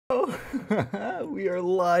We are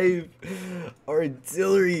live.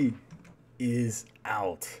 Artillery is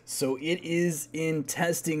out. So it is in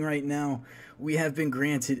testing right now. We have been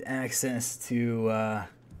granted access to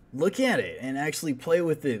look at it and actually play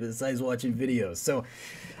with it besides watching videos. So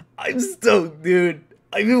I'm stoked, dude.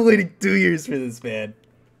 I've been waiting 2 years for this, man.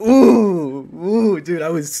 Ooh, dude, I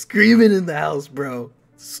was screaming in the house, bro.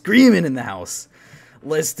 Screaming in the house.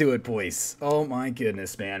 Let's do it, boys. Oh my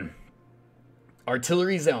goodness, man.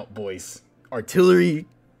 Artillery's out, boys. Artillery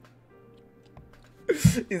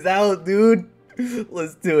is out, dude.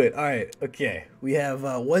 Let's do it. All right, okay. We have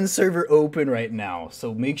one server open right now,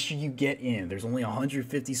 so make sure you get in. There's only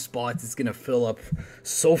 150 spots. It's gonna fill up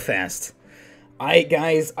so fast.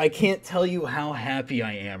 Guys, I can't tell you how happy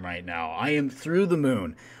I am right now. I am through the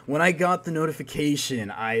moon. When I got the notification,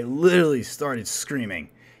 I literally started screaming.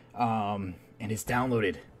 And it's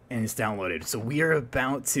downloaded. And it's downloaded. So we are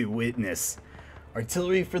about to witness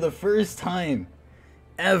Artillery for the first time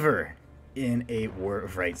ever in a War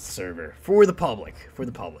of Rights server. For the public. For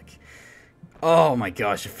the public. Oh my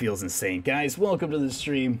gosh, it feels insane. Guys, welcome to the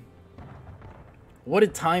stream. What a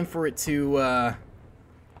time for it to,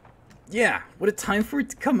 yeah, what a time for it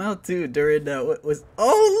to come out, too, during, what was...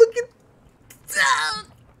 Oh, look at... Oh,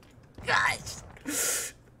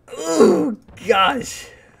 gosh. Oh, gosh.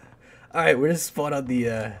 Alright, we're gonna spawn on the,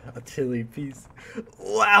 artillery piece.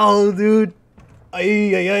 Wow, dude. I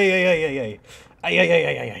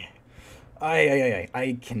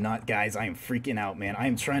cannot, guys. I am freaking out, man. I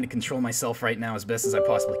am trying to control myself right now as best as I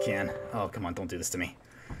possibly can. Oh, come on, don't do this to me.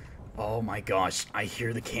 Oh, my gosh. I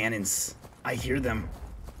hear the cannons. I hear them.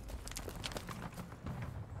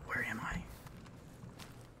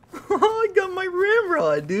 Oh, I got my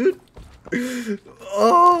ramrod, dude.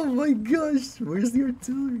 Oh my gosh, where's the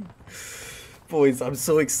artillery? Boys, I'm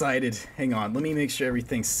so excited. Hang on, let me make sure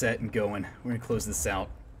everything's set and going. We're gonna close this out.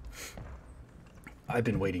 I've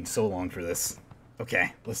been waiting so long for this.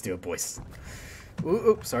 Okay, let's do it, boys.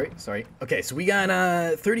 Ooh, sorry. Okay, so we got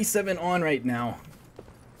 37 on right now.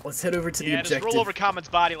 Let's head over to the objective. Yeah, just roll over Common's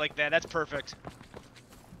body like that. That's perfect.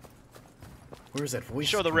 Where's that voice?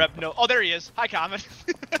 Show the rep. No. Oh, there he is. Hi, Common.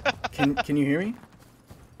 Can you hear me?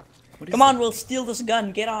 Come on, we'll steal this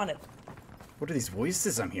gun. Get on it. What are these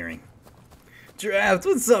voices I'm hearing? Draft,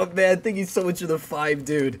 what's up, man? Thank you so much for the 5,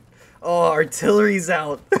 dude. Oh, artillery's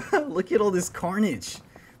out. Look at all this carnage.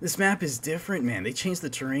 This map is different, man. They changed the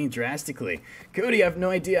terrain drastically. Cody, I have no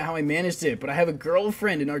idea how I managed it, but I have a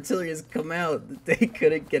girlfriend and artillery has come out. They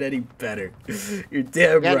couldn't get any better. You're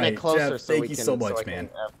damn right. Draft, thank you so much, man.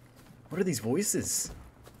 What are these voices?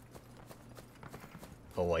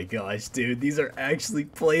 Oh my gosh, dude, these are actually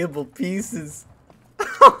playable pieces.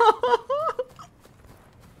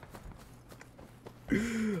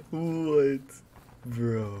 What?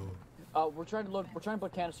 Bro. We're trying to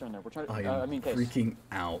put canister in there. We're trying to, I am case. freaking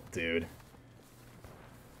out, dude.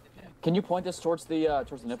 Can you point this towards the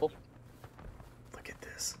nipple? Look at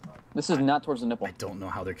this. This is not towards the nipple. I don't know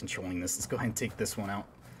how they're controlling this. Let's go ahead and take this one out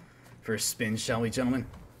for a spin, shall we, gentlemen?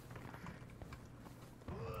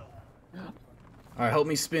 Alright, help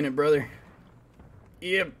me spin it, brother.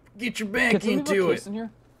 Yep, get your back into it. In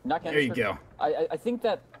here? Not there you go. I think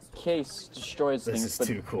that case destroys things, This is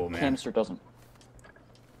too cool, man. Canister doesn't.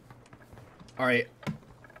 Alright,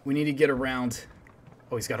 we need to get around.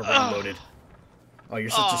 Oh, he's got a round loaded. Oh,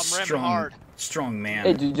 you're such a strong man.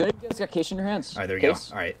 Hey, do you guys got case in your hands? Alright, there we go.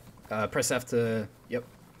 Alright, press F to, yep.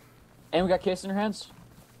 And we got case in your hands?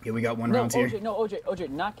 Yeah, we got one round here. No, OJ,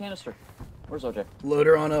 not canister. Where's OJ? Load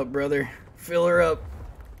her on up, brother. Fill her up.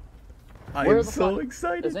 I am so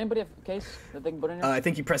excited. Does anybody have a case that they can put in here? I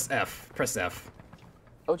think you press F. Press F.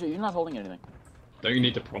 OJ, you're not holding anything. Don't you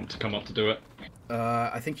need the prompt to come up to do it?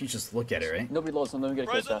 I think you just look at it, right? Nobody loads them, let me get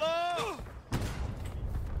a case out.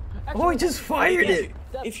 Oh, he just fired it!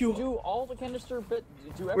 If you do all the canister bit,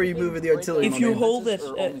 do where are you moving the artillery? If you hold it,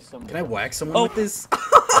 can I whack someone with this?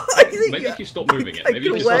 Maybe if you stop moving it. Maybe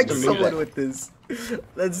I can whack someone with this.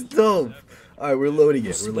 That's dope. Alright, we're loading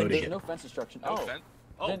it. We're loading it. There's no fence destruction.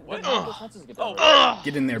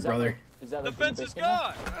 Get in there, brother. The fence is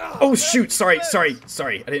gone. Oh shoot! Sorry.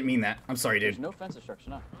 I didn't mean that. I'm sorry, dude. There's no fence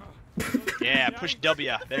destruction. No. Yeah, push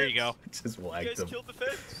W. There you go. Just whacked him. Killed the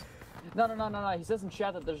fence. No. He says in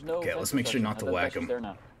chat that there's no. Okay, let's make sure not to whack him. There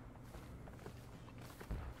now.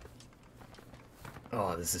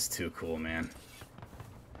 Oh, this is too cool, man.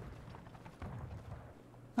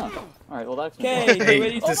 Huh. All right, well that's okay.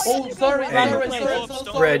 Hey, sorry.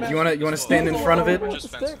 Red, you wanna stand in front of it?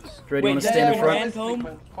 Red, you wanna stand in front?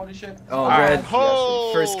 Oh, Red,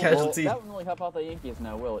 first casualty. That wouldn't really help out the Yankees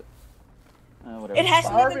now, will it? Whatever. It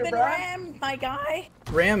hasn't even been rammed, my guy.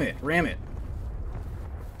 Ram it.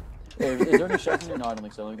 Is there any shells in here? No, I don't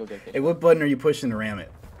think so. Let me go get Hey, what button are you pushing to ram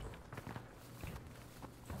it?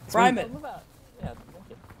 Prime it. Move out. Yeah,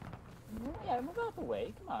 okay. Yeah, move out the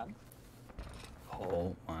way. Come on.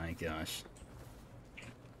 Oh my gosh.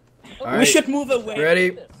 We Alright, should move away. ready?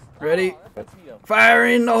 This. Ready? Oh, that's neato. Fire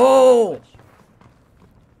in the hole!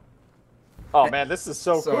 Oh man, this is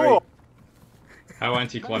so Sorry. cool. How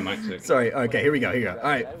anticlimactic. Sorry, okay, here we go,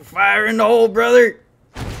 Alright, fire in the hole, brother!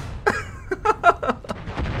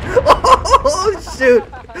 Oh, shoot!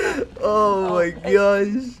 Oh my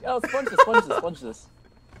gosh! Oh, sponge this.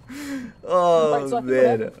 Oh, Right, so I think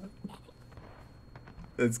man.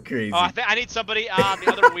 That's crazy. Oh, I need somebody on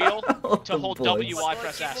the other wheel to Oh, hold boys. W while I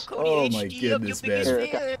press S. Oh my goodness, man. Here,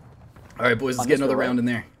 okay. Alright, boys, let's On get this another door, right? round in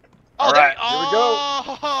there. Oh, Alright, there, here we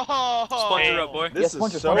go. oh, Sponge her up, boy. This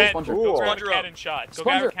sponge her, is so sponge her, sponge her. cool. Go grab a cannon shot. Go Sponge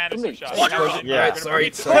grab a her, canister somebody. shot. Sponge her. Yeah, You're gonna sorry,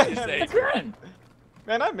 beat sorry. the safe. Karen.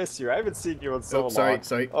 Man, I miss you. I haven't seen you in so Oh, long.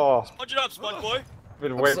 sorry. Oh, Sponge it up, sponge boy.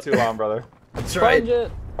 been way too long, brother. That's Sponge right.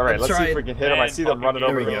 it. All right, I'm let's see if trying. we can hit him. I Man, see them running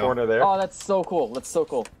fucking over here we the go. corner there. Oh, that's so cool. That's so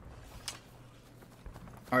cool.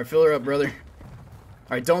 Alright, fill her up, brother.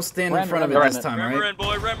 Alright, don't stand in Ram- front of it ram- this ram- time, Ram her alright? in,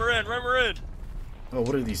 boy. Ram her in. Ram her in. Oh,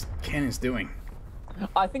 what are these cannons doing?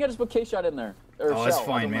 I think I just put K-shot in there. Or Oh, that's shell, I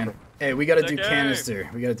fine, don't man. remember. Hey, we gotta do Okay. canister.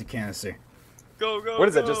 We gotta do canister. Go, go, What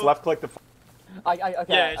is it? go. Just left click the. Okay,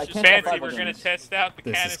 Yeah, it's I just can't fancy. find We're one gonna of these. test out the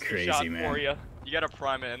This is canister crazy, shot man. for you. You gotta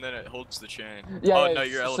prime it, and then it holds the chain. Yeah, oh yeah, no,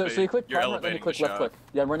 you're so elevating. you click you're primer, then you elevating click the left shot. click.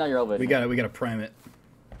 Yeah, right now you're elevating. We gotta prime it.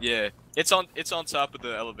 Yeah, it's on top of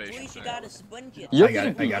the elevation. Please, you thing. gotta sponge it. You're I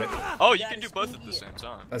got it. Oh, you can do both at the same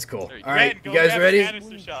time. That's cool. There you Alright, go. you guys grab a ready?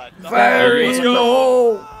 canister shot. Fire Let's in go. the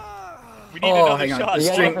hole! We need Oh, another hang on. shot. The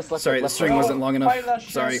Yeah, string. left, left, Sorry, the left, string left. wasn't long enough.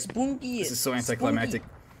 Sorry. Spunky This it. is so anticlimactic.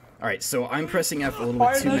 Alright, so I'm pressing F a little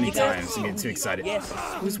bit too many times. I'm getting too excited. Yes.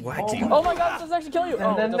 Who's whacking? Oh my god, this doesn't actually kill you!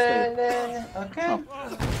 Oh, it does kill you.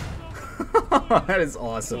 Okay. That is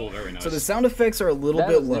awesome. Oh, very nice. So the sound effects are a little That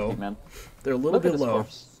bit was low. nifty, man. They're a little Look at bit this low,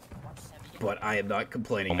 corpse. but I am not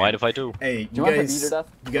complaining. Don't man. mind if I do. Hey, Do you want to beat her guys,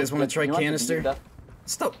 death? you guys want to try You want to beat her canister? death?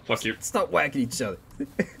 Stop. Fuck you. Stop whacking each other.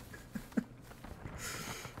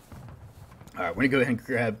 Alright, we're gonna go ahead and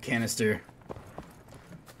grab canister.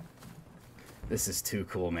 This is too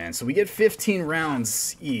cool, man. So we get 15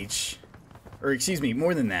 rounds each. Or excuse me,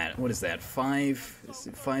 more than that. What is that? 5? Is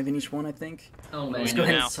it 5 in each one, I think? Oh man. Let's go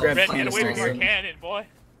ahead and grab Red, get away canister from our here. cannon, boy.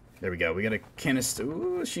 There we go. We got a canister.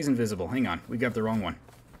 Ooh, she's invisible. Hang on. We got the wrong one.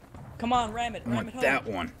 Come on, ram it. I Ram want it home. that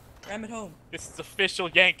one. Ram it home. This is official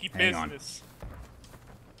Yankee Hang on. business.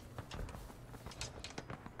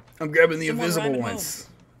 I'm grabbing the Someone invisible ram it ones.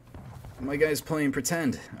 My guy's playing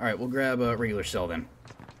pretend. Alright, we'll grab a regular shell then.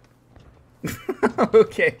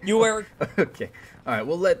 Okay. You were Okay. Alright,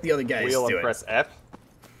 we'll let the other guys Wheel do and it. press F,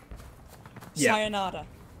 Yeah. sayonara.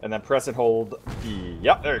 and then press and hold E.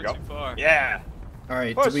 Yep, there you go. Too far. Yeah.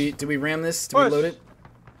 Alright, Push. do we ram this? Do Push. we load it?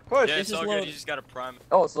 Push. Yeah, This it's is all good. loaded. You just gotta prime it.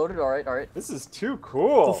 Oh, it's loaded. All right, all right. This is too The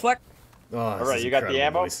cool. fuck? Oh, this Alright, is you got the incredible,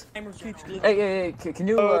 ammo? boys. Timer keeps glitching. Hey, can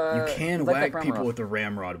you? You can let that whack primer people off? with the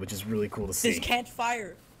ramrod, which is really cool to This see. can't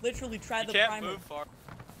fire. Literally try You the can't primer. move far.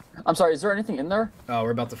 I'm sorry. Is there anything in there? Oh,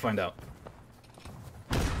 we're about to find out.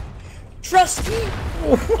 Trust me.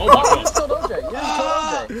 Oh, you just killed OJ. You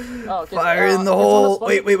just killed OJ. Oh, okay. Fire in the it's on hole!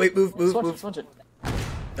 sponge. Wait, move, Sponge it, move. sponge it.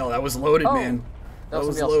 Oh, that was loaded, Oh. man. That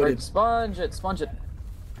was somebody else, right? loaded. Sponge it, sponge it.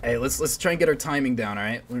 Hey, let's try and get our timing down,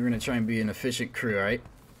 alright? We're gonna try and be an efficient crew, alright?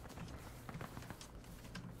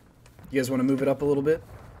 You guys want to move it up a little bit?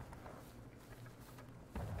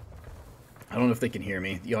 I don't know if they can hear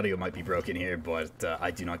me. The audio might be broken here, but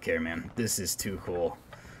I do not care, man. This is too cool.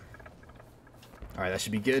 Alright, that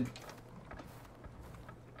should be good.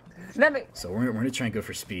 Let me. So we're gonna try and go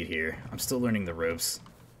for speed here. I'm still learning the ropes.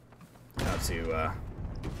 How to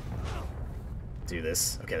do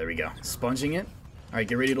this. Okay, there we go. Sponging it. Alright,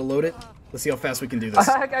 get ready to load it. Let's see how fast we can do this.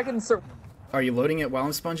 I can. Are you loading it while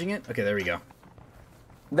I'm sponging it? Okay, there we go.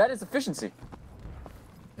 That is efficiency.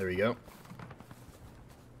 There we go.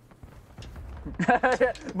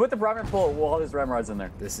 With the primer pull, while his ramrods in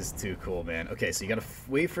there. This is too cool, man. Okay, so you gotta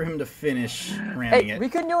wait for him to finish ramming Hey, it. we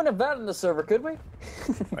couldn't do an event on the server, could we? Right,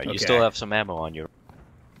 Okay. you still have some ammo on you.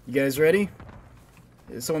 You guys ready?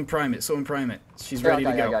 Someone prime it. Someone prime it. She's Yeah, ready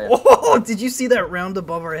okay, to go. yeah, yeah. Oh, did you see that round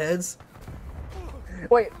above our heads?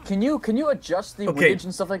 Wait, can you adjust the Okay. windage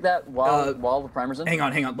and stuff like that while the primer's in? Hang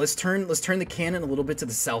on. Let's turn the cannon a little bit to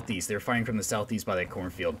the southeast. They're firing from the southeast by that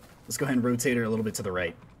cornfield. Let's go ahead and rotate her a little bit to the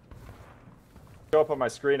right. Show up on my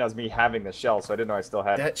screen as me having the shell, so I didn't know I still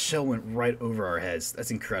had it. That shell went right over our heads.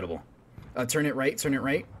 That's incredible. Turn it right. Turn it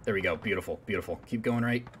right. There we go. Beautiful. Beautiful. Keep going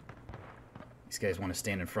right. These guys want to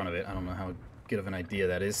stand in front of it. I don't know how good of an idea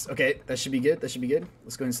that is. Okay, that should be good. That should be good.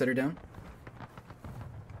 Let's go ahead and set her down.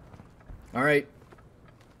 All right.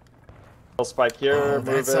 Spike here. Oh,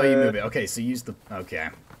 that's how you move it. Okay, so use the... Okay.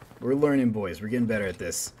 We're learning, boys. We're getting better at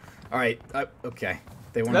this. All right. Okay.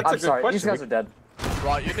 They want That's to... a I'm good sorry, question. these guys are dead.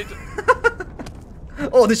 Right, you need to.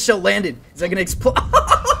 Oh, this shell landed. Is that going to explode?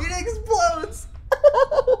 It explodes.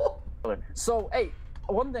 So, hey,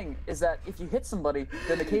 one thing is that if you hit somebody,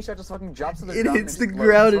 then the K-shot just fucking drops to the It ground. hits and the explodes.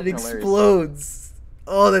 ground It's and fucking hilarious. explodes.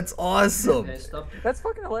 Oh, that's awesome. That's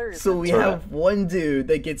fucking hilarious. So we Sorry. have one dude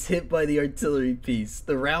that gets hit by the artillery piece.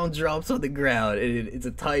 The round drops on the ground, and it's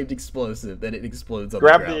a timed explosive that it explodes on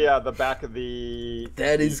Grab the ground. the back of the.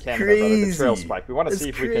 That is cannon, brother, crazy. The trail spike. We want to That's see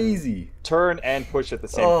if we crazy. can turn and push at the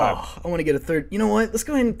same time. Oh, I want to get a third. You know what? Let's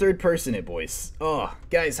go ahead and third person it, boys. Oh,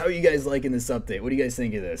 guys, how are you guys liking this update? What do you guys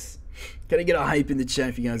think of this? Can I get a hype in the chat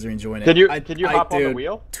if you guys are enjoying it? Can you hop on the dude,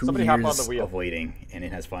 wheel? 2 Somebody years hop on the wheel. of waiting, and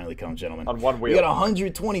it has finally come, gentlemen. On one We wheel. got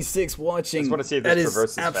 126 watching. Just wanna see if this that is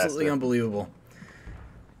traverses absolutely faster. unbelievable.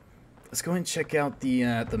 Let's go ahead and check out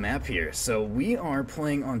the map here. So we are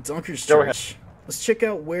playing on Dunker's Go ahead. Church. Let's check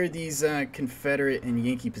out where these Confederate and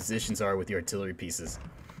Yankee positions are with the artillery pieces.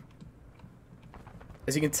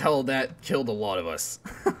 As you can tell, that killed a lot of us.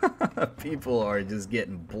 People are just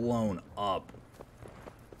getting blown up.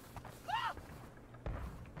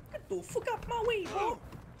 Get the fuck out my way, bro.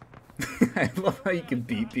 I love how you can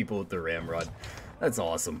beat people with the ramrod. That's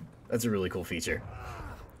awesome. That's a really cool feature.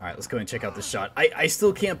 Alright, let's go ahead and check out this shot. I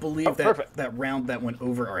still can't believe Oh, perfect. that round that went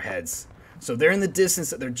over our heads. So they're in the distance.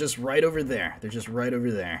 They're just right over there. They're just right over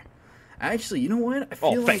there. Actually, you know what? I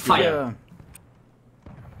feel like fire.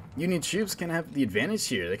 Union troops kind of have the advantage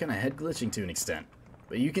here. They're kind of head glitching to an extent.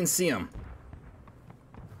 But you can see them.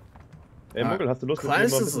 Hey, Mogul, hast du Lust, mit mir mal ein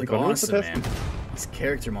Classes bisschen look Kanonen zu awesome, testen? man. These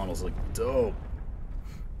character models look dope.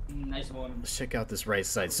 Nice one. Let's check out this right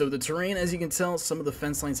side. So the terrain, as you can tell, some of the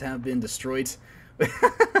fence lines have been destroyed.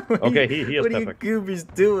 Okay, he is What are you perfect. goobers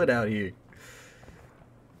doing out here?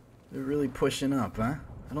 They're really pushing up, huh?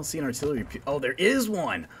 I don't see an artillery. Oh, there is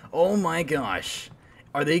one! Oh my gosh.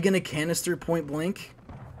 Are they going to canister point blank?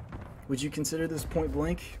 Would you consider this point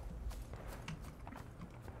blank?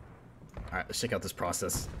 Alright, let's check out this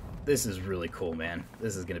process. This is really cool, man.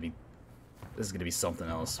 This is gonna be something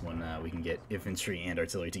else when we can get infantry and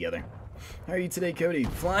artillery together. How are you today, Cody?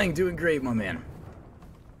 Flying, doing great, my man.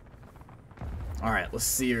 Alright, let's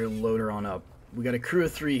see your loader on up. We got a crew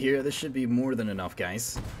of 3 here. This should be more than enough,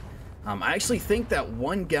 guys. I actually think that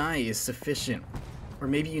one guy is sufficient. Or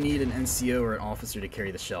maybe you need an NCO or an officer to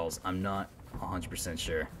carry the shells. I'm not 100%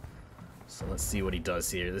 sure. So let's see what he does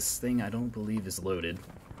here. This thing I don't believe is loaded.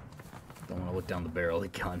 Don't want to look down the barrel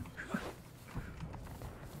of the gun.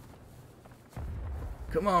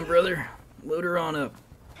 Come on, brother. Load her on up.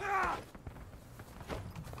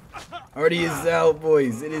 Already is out,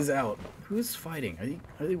 boys. It is out. Who's fighting?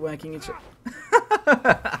 Are they whacking each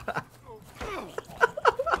other?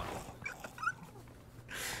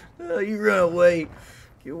 Oh, you run away.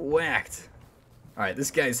 Get whacked. Alright,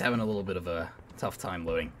 this guy's having a little bit of a tough time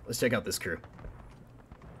loading. Let's check out this crew.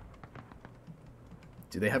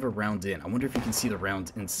 Do they have a round in? I wonder if you can see the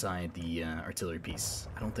round inside the artillery piece.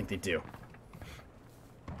 I don't think they do.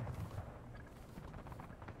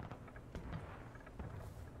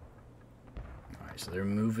 Alright, so they're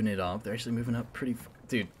moving it up. They're actually moving up pretty...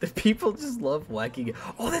 Dude, the people just love whacking it.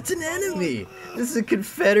 Oh, that's an enemy! This is a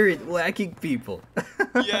Confederate whacking people.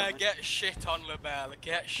 Yeah, get shit on, LaBelle.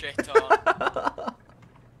 Get shit on.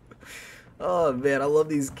 Oh, man, I love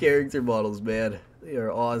these character models, man. They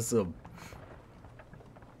are awesome.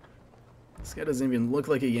 This guy doesn't even look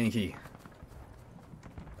like a Yankee.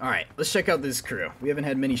 Alright, let's check out this crew. We haven't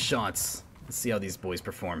had many shots. Let's see how these boys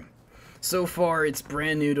perform. So far, it's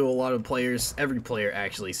brand new to a lot of players. Every player,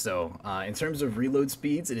 actually. So, in terms of reload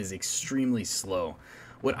speeds, it is extremely slow.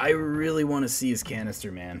 What I really want to see is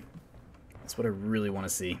canister, man. That's what I really want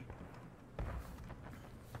to see.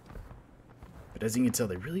 But as you can tell,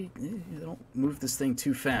 they don't move this thing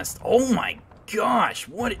too fast. Oh my gosh!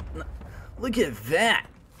 What? Look at that!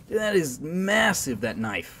 That is massive, that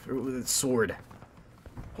knife. Or with its sword.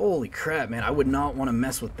 Holy crap, man. I would not want to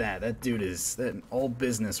mess with that. That dude is all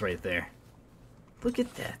business right there. Look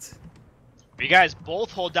at that. If you guys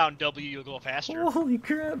both hold down W, you'll go faster. Holy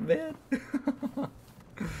crap, man.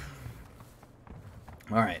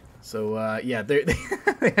 Alright, so, yeah, they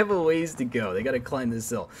have a ways to go. They gotta climb this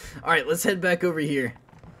hill. Alright, let's head back over here.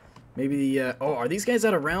 Maybe the, oh, are these guys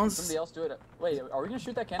out of rounds? Somebody else do it. Wait, are we gonna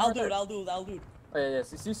shoot that cannon? I'll right do it, there? I'll do it, I'll do it. Oh, yeah, yeah.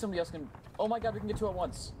 See, somebody else can. Oh my god, we can get 2 at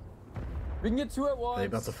once. We can get 2 at once. Are they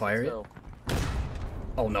about to fire Let's it? go.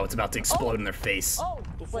 Oh no, it's about to explode in their face. Oh!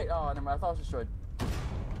 Wait, oh, never mind. I thought it was destroyed.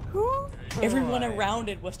 Everyone around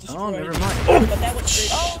it was destroyed. never mind. But that was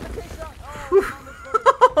great. Oh, the case shot.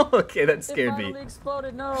 Oh, Okay, that it scared me. finally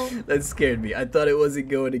exploded. No. That scared me. I thought it wasn't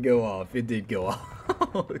going to go off. It did go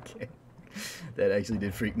off. Okay. That actually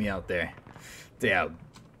did freak me out there. Damn.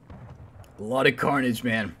 A lot of carnage,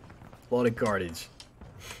 man. A lot of carnage.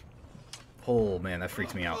 Oh, man, that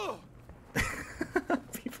freaked me out.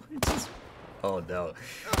 People are just... Oh, no.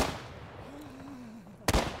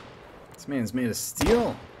 This man's made of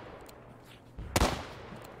steel.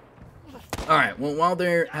 Alright, well, while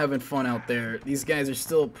they're having fun out there, these guys are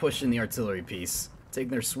still pushing the artillery piece. Taking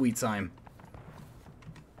their sweet time.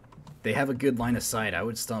 They have a good line of sight. I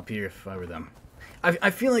would stop here if I were them.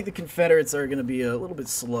 I feel like the Confederates are going to be a little bit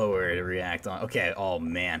slower to react on. Okay, oh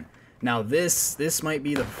man. Now this might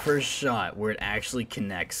be the first shot where it actually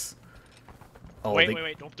connects. Oh, wait,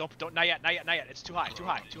 don't, not yet. It's too high.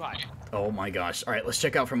 Oh my gosh. Alright, let's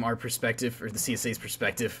check out from our perspective, or the CSA's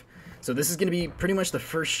perspective. So this is going to be pretty much the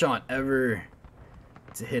first shot ever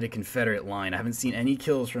to hit a Confederate line. I haven't seen any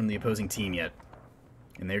kills from the opposing team yet.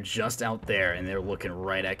 And they're just out there, and they're looking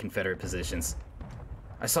right at Confederate positions.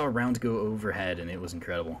 I saw a round go overhead, and it was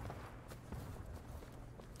incredible.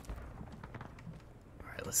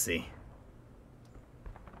 Alright, let's see.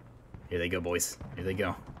 Here they go, boys. Here they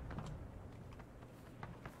go.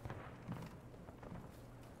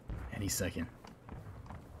 Any second.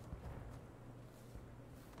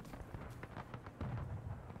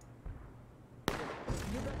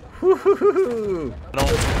 Woohoo!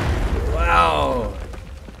 Wow!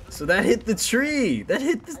 So that hit the tree! That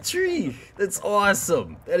hit the tree! That's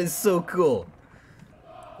awesome! That is so cool!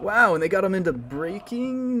 Wow, and they got him into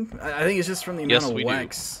braking? I think it's just from the amount of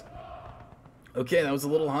wax. Okay, that was a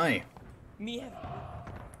little high.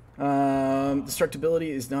 Destructibility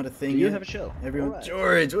is not a thing. You have a show. Everyone, right.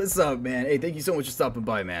 George, what's up, man? Hey, thank you so much for stopping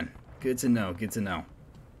by, man. Good to know, good to know.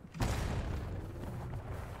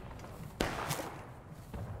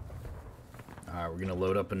 Alright, we're gonna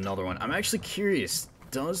load up another one. I'm actually curious,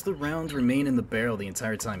 does the round remain in the barrel the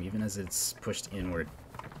entire time, even as it's pushed inward?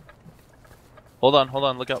 Hold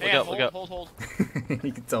on, look out, Hold. You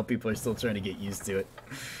can tell people are still trying to get used to it.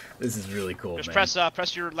 This is really cool, Just man.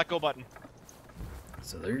 press your let go button.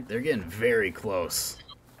 So they're getting very close.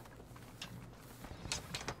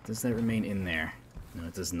 Does that remain in there? No,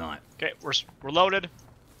 it does not. Okay, we're loaded.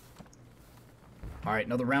 All right,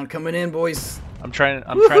 another round coming in, boys. I'm trying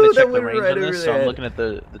to check the range right on this, so I'm looking at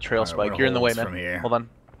the trail spike. You're in the way, man. Here. Hold on.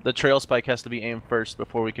 The trail spike has to be aimed first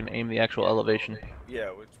before we can aim the actual elevation. Yeah,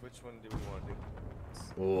 which one do we want to do?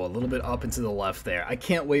 Oh, a little bit up and to the left there. I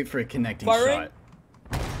can't wait for a connecting Firing.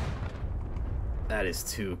 shot. That is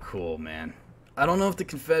too cool, man. I don't know if the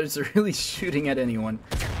Confederates are really shooting at anyone.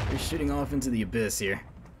 They're shooting off into the abyss here.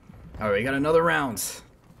 All right, we got another round.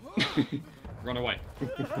 Run away.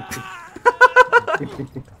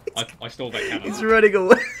 I stole that cannon. He's running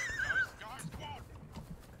away.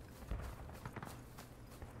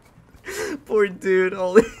 Poor dude,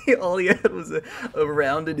 all he had was a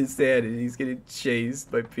round in his hand, and he's getting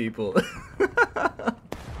chased by people.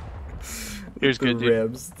 Here's good, dude.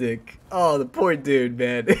 Ram stick. Oh, the poor dude,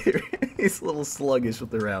 man. He's a little sluggish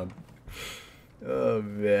with the round. Oh,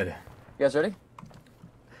 man. You guys ready?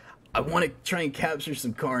 I want to try and capture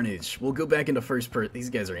some carnage. We'll go back into first person. These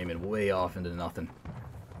guys are aiming way off into nothing.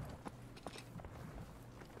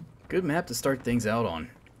 Good map to start things out on.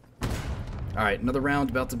 Alright, another round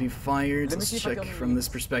about to be fired. Let's check from this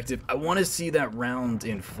perspective. I want to see that round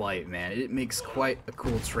in flight, man. It makes quite a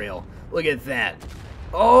cool trail. Look at that.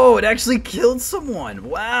 Oh, it actually killed someone.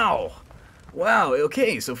 Wow. Wow,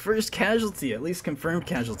 okay, so first casualty, at least confirmed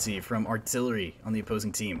casualty from artillery on the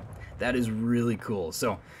opposing team. That is really cool.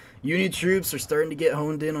 So, Union troops are starting to get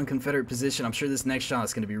honed in on Confederate position. I'm sure this next shot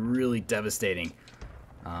is going to be really devastating.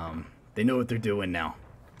 They know what they're doing now.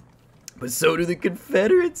 But so do the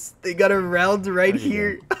Confederates. They got a round right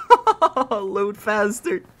here. Load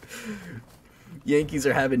faster. Yankees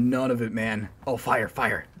are having none of it, man. Oh, fire,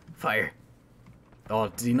 fire, fire. Oh,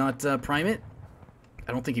 did he not prime it?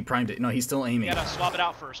 I don't think he primed it. No, he's still aiming. You gotta swap it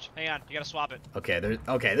out first. Hang on, you gotta swap it. Okay,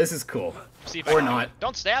 okay, this is cool. See if or I not.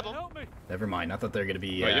 Don't stab him. Never mind. I thought they were gonna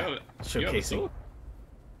be Wait, showcasing.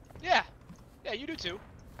 Yeah, you do too.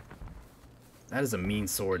 That is a mean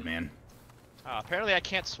sword, man. Apparently, I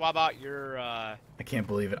can't swap out your. I can't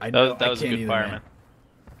believe it. I that was can't a good either, fire, man. man.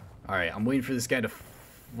 All right, I'm waiting for this guy to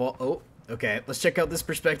fall. Oh, okay. Let's check out this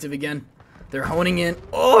perspective again. They're honing in.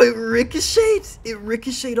 Oh, it ricocheted! It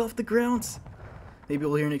ricocheted off the ground. Maybe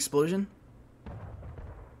we'll hear an explosion.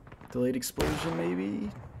 Delayed explosion, maybe?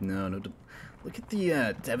 No. Look at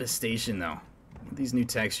the devastation, though. These new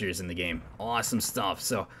textures in the game. Awesome stuff.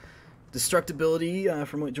 So, destructibility,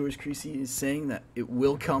 from what George Creasy is saying, that it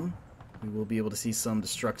will come. We will be able to see some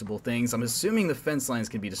destructible things. I'm assuming the fence lines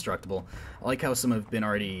can be destructible. I like how some have been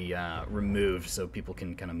already removed, so people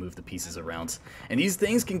can kind of move the pieces around. And these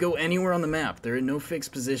things can go anywhere on the map. They're in no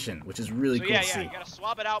fixed position, which is really cool to see. Yeah, you gotta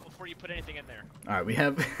swab it out before you put anything in there. All right, we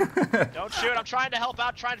have. Don't shoot. I'm trying to help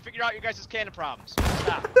out, trying to figure out your guys' cannon problems.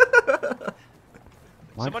 Stop.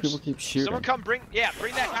 Why do people keep shooting? Someone come bring that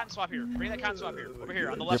cotton swab here. Bring that cotton swab here. Over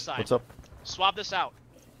here on the left side. What's up? Swab this out.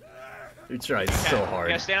 We tried so hard.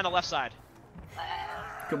 You gotta stand on the left side.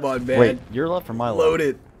 Come on, man. Wait, your left or my left? Load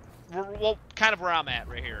it. Well, kind of where I'm at,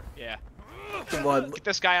 right here. Yeah. Come on. Get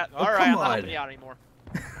this guy out. Oh, All right, I'm come not on. helping you out anymore.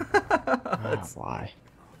 Why?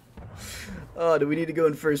 Oh, do we need to go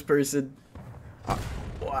in first person?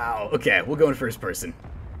 Wow. Okay, we'll go in first person.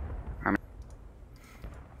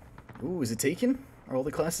 Ooh, is it taken? Are all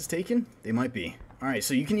the classes taken? They might be. All right,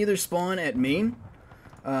 so you can either spawn at main.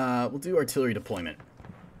 We'll do artillery deployment.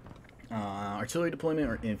 Artillery deployment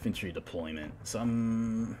or infantry deployment. So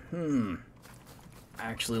I'm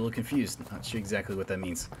actually a little confused. Not sure exactly what that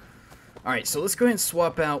means. Alright, so let's go ahead and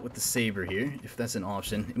swap out with the saber here, if that's an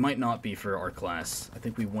option. It might not be for our class. I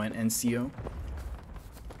think we went NCO.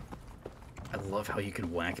 I love how you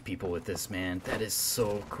can whack people with this, man. That is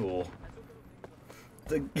so cool.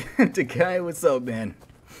 The guy, what's up, man?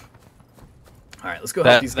 Alright, let's go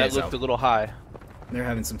help these guys out. That looked a little high. They're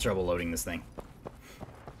having some trouble loading this thing.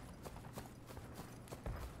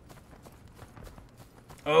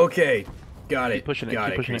 Okay, got it. Keep pushing it. Got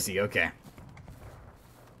Keep it, pushing Creasy. Okay.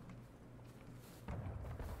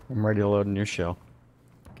 I'm ready to load a new shell.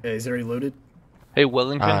 Is it already loaded? Hey,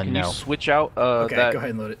 Wellington, can no. you switch out Okay, that go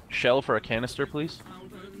ahead and load it. shell for a canister, please?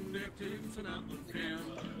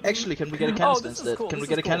 Actually, can we get a canister instead? Cool. Can we This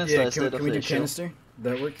get a is cool. canister Yeah, instead can we of do the shell? canister?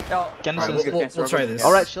 That work? Canister. Alright, we'll try this.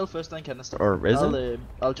 Alright, shell first, then canister. Or is it?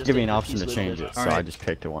 I'll just Give me take an the option keys to with change me. it, so I Alright. just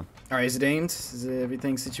picked one. Alright, is it aimed? Is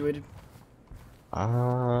everything situated?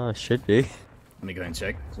 Should be. Let me go ahead and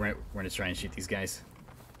check. We're gonna try and shoot these guys.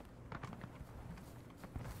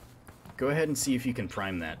 Go ahead and see if you can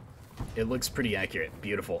prime that. It looks pretty accurate.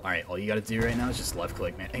 Beautiful. Alright, all you gotta do right now is just left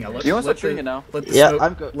click, man. Hang on, You wanna start shooting it now? Let the Yeah, smoke,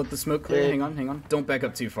 I'm good. Let the smoke clear. Hang on. Don't back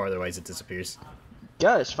up too far, otherwise it disappears.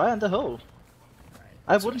 Guys, fire in the hole.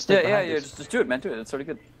 I wouldn't stay Yeah, behind this. just do it, man. Do it. It's already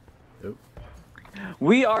good. Oop.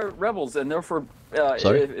 We are rebels, and therefore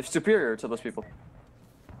superior to those people.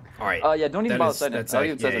 Alright. Yeah, don't even bother saying it. that's That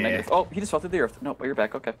even says yeah, a yeah, negative. Oh, he just fell through the earth. No, you're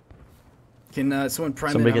back. Okay. Can someone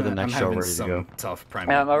prime Somebody it? get the next I'm shell having ready to some go. tough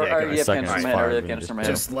priming. I go already ahead. have second canister in my fire, head. I already have we canister in my just-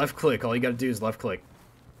 head. Just left click. All you gotta do is left click.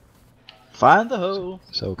 Fire in the hole.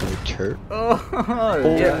 So can we chirp? Oh,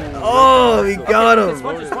 yeah. Oh, we got him.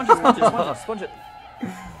 Sponge it.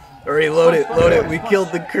 Alright, load it. We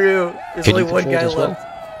killed the crew. There's only one guy left.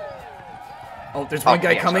 Oh, there's one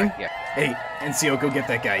guy coming. Sorry, yeah. Hey, NCO, go get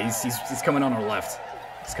that guy. He's coming on our left.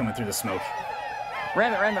 He's coming through the smoke.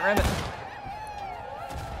 Ram it.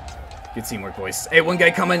 Good teamwork, boys. Hey, one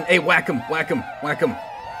guy coming. Hey, whack him. Ram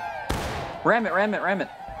it.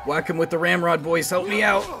 Whack him with the ramrod, boys. Help me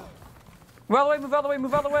out. Move out the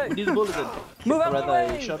way. We need a bullet in. Move out the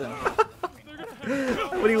Rather, way. shot him.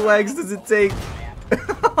 How many wags does it take?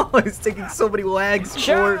 Oh, it's taking so many wags.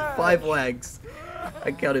 5 wags.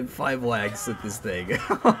 I counted 5 wags with this thing.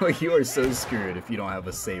 You are so screwed if you don't have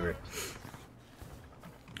a saber.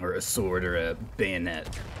 Or a sword or a bayonet.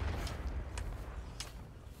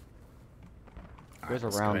 There's a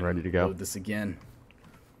Let's go round ahead ready and to go. Load this again.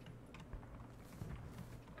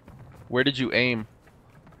 Where did you aim?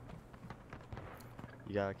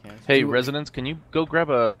 You got a canister? Hey, Resonance, can you go grab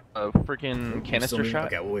a freaking canister shot?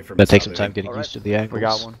 Okay, we'll wait for him That to takes stop some time moving. getting used to the angles. We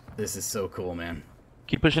got one. This is so cool, man.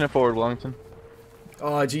 Keep pushing it forward, Wellington.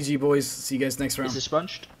 Oh, GG, boys. See you guys next round. Is it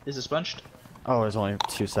sponged? Oh, there's only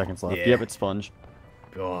 2 seconds left. Yeah. Yep, it's sponge.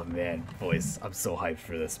 Oh, man. Boys, I'm so hyped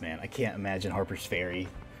for this, man. I can't imagine Harper's Ferry,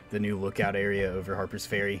 the new lookout area over Harper's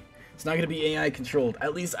Ferry. It's not going to be AI controlled.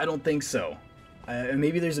 At least I don't think so.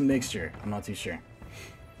 Maybe there's a mixture. I'm not too sure.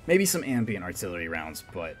 Maybe some ambient artillery rounds,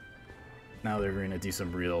 but now they're going to do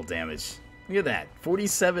some real damage. Look at that.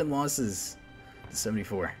 47 losses to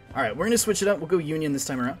 74. All right, we're going to switch it up. We'll go Union this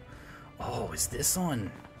time around. Oh, is this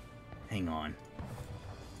on? Hang on.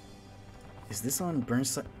 Is this on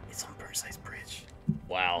Burnside? It's on Burnside's Bridge.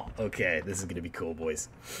 Wow. Okay, this is going to be cool, boys.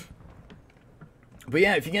 But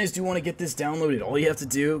yeah, if you guys do want to get this downloaded, all you have to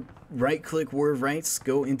do, right-click War of Rights,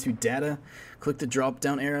 go into Data, click the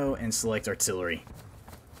drop-down arrow, and select Artillery.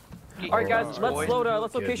 All right, guys, let's load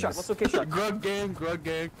K-Shock. Goodness. Let's load K-Shock. Grug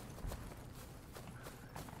gang.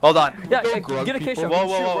 Hold on. Yeah, get a K-Shock.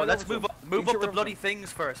 Whoa. Let's move up the bloody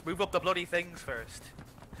things first. Wait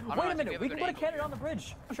a minute. We can put a cannon on the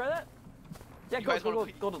bridge. Wanna try that? Yeah, You go, guys go,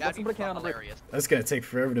 wanna go, go. that'd Let's be put a can on the hilarious. That's gonna take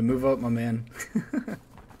forever to move up, my man.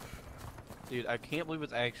 Dude, I can't believe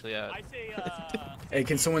it's actually out. Hey,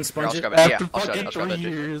 can someone Here, sponge I'll it? scrub it. Yeah, I'll scrub it. I'll scrub it,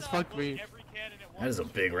 dude. years, fuck me. That is a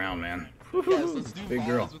big round, man. Yes, Big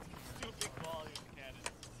girl.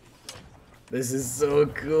 This is so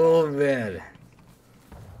cool, man.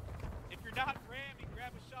 If you're not ramming,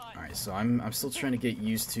 grab a shot. All right, so I'm still trying to get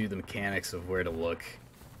used to the mechanics of where to look.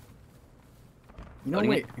 You know,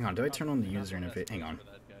 wait, hang on. Do I turn on the user interface? Hang on.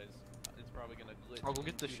 It's probably gonna glitch. I'll go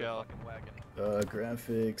get the shell.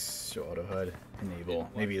 Graphics, show auto HUD, enable.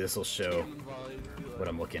 Maybe this will show what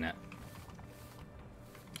I'm looking at.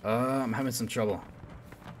 I'm having some trouble.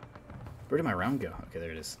 Where did my round go? Okay,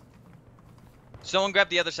 there it is. Someone grab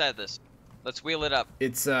the other side of this. Let's wheel it up.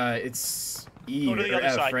 It's E Go to the or other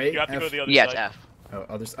F, side. right? You have to go to the other Yeah, side. it's F. Oh,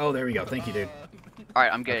 others. Oh, there we go. Thank you, dude. All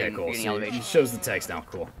right, I'm Okay, getting, cool. getting So elevation. it shows the text now.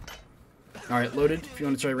 Cool. All right, loaded. If you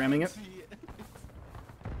want to try ramming it.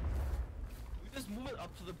 Just move it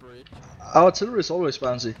up to the bridge. Artillery is always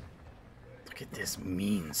fancy. Look at this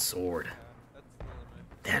mean sword.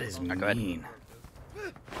 That is go ahead. mean.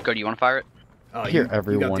 Go, do you want to fire it? Oh, I hear you got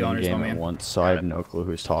everyone the in honors, my game at man. once, so I have no clue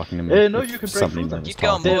who's talking to me. No, if you can break somebody through them. knows Keep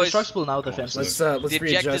going, talking. They're boys. destructible now, the fences. Let's The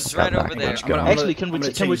readjust. objective's right over there. Let's go. Actually, can we I'm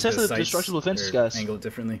gonna can we change test the sights destructible fences, or guys? Angle it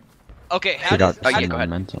differently. Okay, how We got does... Oh, yeah, some go ahead.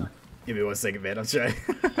 momentum. Give me 1 second, man. I'm trying.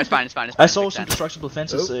 It's fine, it's fine, it's fine. I saw Makes some sense. destructible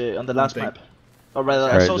fences Oh, on the last one map. thing. Or rather,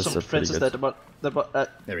 I Alright, saw this some is pretty fences good.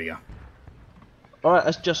 There we go. Alright,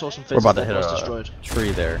 I just saw some We're fences about to that hit was a destroyed.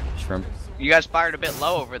 tree there, Shrimp. You guys fired a bit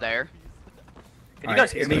low over there. Can All you guys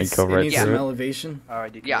right, hear it me? needs, Go it right needs through some it. elevation.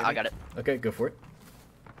 Alright, you can Yeah, hear I me? got it. Okay, go for it.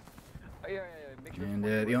 Make sure. And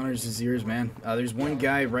the honors is yours, man. There's one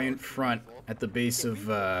guy right in front at the base of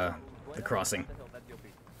the crossing.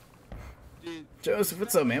 Joseph,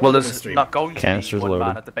 what's up, man? Well, Welcome to the there's stream. not going to Canister's be one man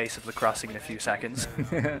loaded. at the base of the crossing in a few seconds.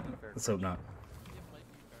 Let's hope not.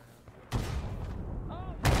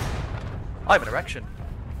 I have an erection.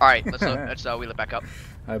 All right, let's wheel it back up.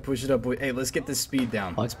 All right, push it up. Hey, let's get this speed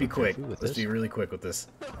down. Let's be quick. Let's be really quick with this.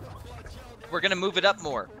 We're gonna move it up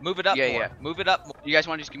more. Move it up more. Yeah. Move it up more. You guys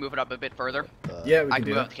want to just move it up a bit further? Yeah, we I can can do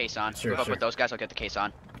move that. up the case on. Sure, move up sure. with those guys. I'll get the case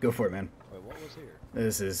on. Go for it, man.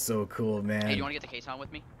 This is so cool, man. Hey, you want to get the case on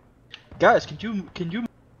with me? Guys, can you?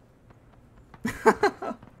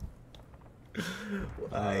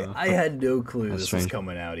 I had no clue That's this was strange.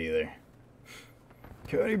 coming out either.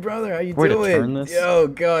 Cody, brother, how you Way to doing? turn this. Yo,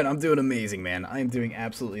 God, I'm doing amazing, man. I am doing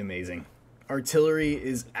absolutely amazing. Artillery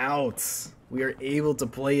is out. We are able to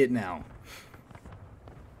play it now.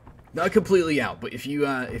 Not completely out, but if you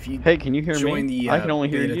Hey, can you hear join me? the I can only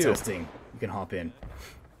hear beta you. testing, you can hop in.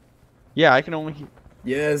 Yeah, I can only hear.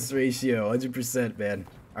 Yes, ratio, 100%, man.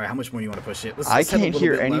 All right, how much more do you want to push it? I let's have a can't little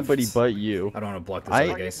hear bit anybody left. but you. I don't want to block this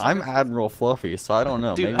other guys. I'm Admiral Fluffy, so I don't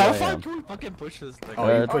know. Dude, Maybe how I far am. can we fucking push this thing? Oh,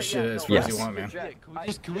 you can push it as far as yes. you want, man.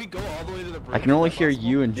 Can we go all the way to the bridge? I can only hear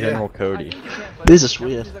you and Yeah. General Cody. This is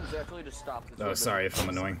weird. Oh, sorry if I'm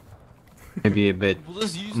annoying. Maybe a bit We'll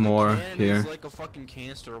just use more the cannon here. as like a fucking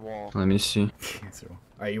canister wall. Let me see. All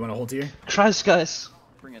right, you want to hold here? Christ, guys.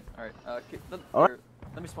 Bring it. Alright. Alright.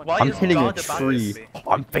 Let me spawn. Why I'm is hitting a God about tree. this?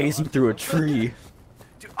 Oh, I'm phasing through a tree.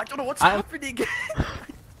 Dude, I don't know what's happening.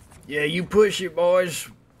 Yeah, you push it, boys.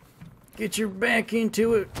 Get your back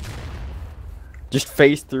into it. Just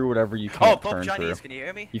phase through whatever you Oh, can't Pope turn Chinese, through. can you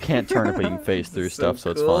hear me? You can't turn it, but you can phase through stuff,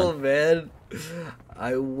 so it's cool, fine. man.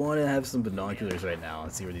 I want to have some binoculars right now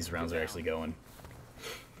and see where these rounds are actually going.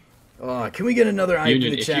 Oh, can we get another hype in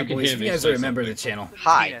Union, the if you chat, can boys? hear If me, you guys say are a member of the something. channel.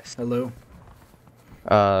 Hi. Hello.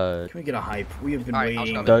 Uh, Can we get a hype? We have been All right, I'll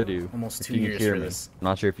waiting stop Dudu, almost if 2 you can years hear for me. this. I'm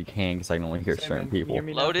not sure if you can, because I can only hear certain people.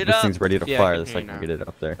 Load it This up. thing's ready to Yeah, I fire can the hear you second now. we get it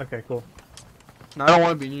up there. Okay, cool. No, I don't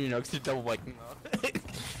want to be near you now because you're double like no.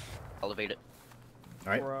 Elevate it.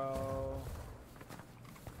 All right.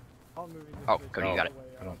 Oh, Cody, you got it.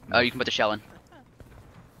 I don't Oh, you can put the shell in.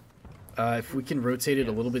 if we can rotate it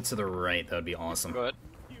a little bit to the right, that would be awesome. Go ahead.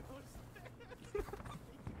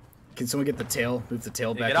 Can someone get the tail? Move the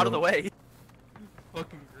tail back. Get a out of the little- way.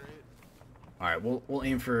 Fucking great. All right, we'll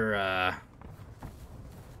aim for.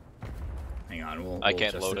 Hang on, we'll. I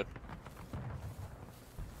can't adjust load it.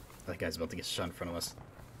 That guy's about to get shot in front of us.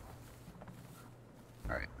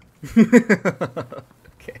 All right.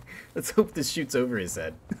 Okay, let's hope this shoots over his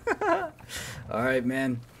head. All right,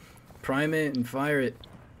 man. Prime it and fire it.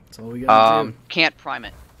 That's all we gotta Can't prime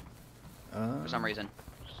it do. for some reason.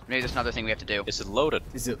 Maybe there's another thing we have to do. Is it loaded?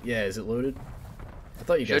 Is it? Yeah, is it loaded? I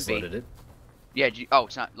thought you guys Should be. loaded it. Yeah. Oh,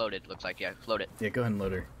 it's not loaded. Looks like yeah. Load it. Yeah, go ahead and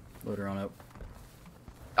load her. Load her on up.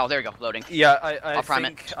 Oh, there you go. Loading. Yeah, I'll prime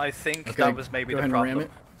it. I think Okay, that was maybe go the ahead and ram problem.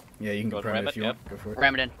 it. Yeah, you can Go prime ram it if it, you yep. want. Go for it.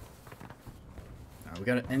 Ram it in. we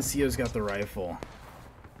got NCO's got the rifle.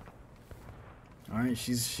 All right,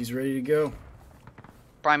 she's ready to go.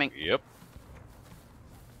 Priming. Yep.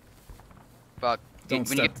 Fuck. Don't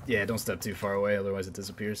step. Yeah, don't step too far away, otherwise it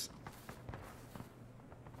disappears.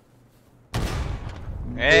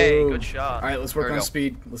 Hey, Boom. good shot. All right, let's work There we on go.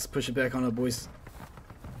 speed. Let's push it back on up, boys.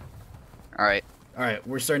 All right. All right,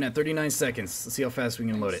 we're starting at 39 seconds. Let's see how fast we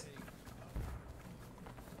can load it.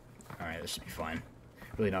 All right, this should be fine.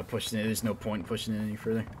 Really not pushing it. There's no point in pushing it any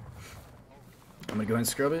further. I'm gonna go ahead and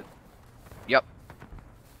scrub it. Yep.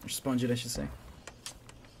 Or sponge it, I should say.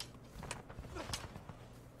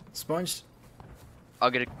 Sponged.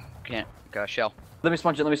 I'll get a shell. Let me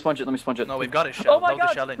sponge it. Let me sponge it. Let me sponge it. No, we've got a shell. Oh my Load the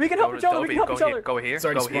God, shell in. we can help each other. We can help each other. Go here. It's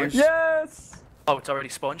already Go here. sponged. Yes. Oh, it's already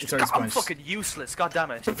sponged. It's already God, I'm sponged. fucking useless. God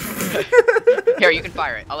damn it. Here, you can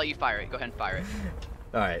fire it. I'll let you fire it. Go ahead and fire it.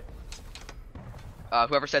 All right.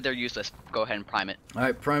 Whoever said they're useless, go ahead and prime it. All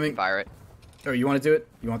right, priming. Fire it. Oh, you want to do it?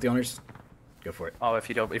 You want the honors? Go for it. Oh, if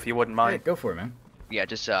you wouldn't Yeah, mind. go for it, man. Yeah,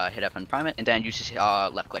 just hit F and prime it, and then you just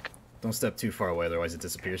left click. Don't step too far away, otherwise it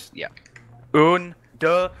disappears. Yeah. Un,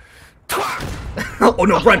 deux, Oh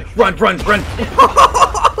no! Run! Run! Run! Run!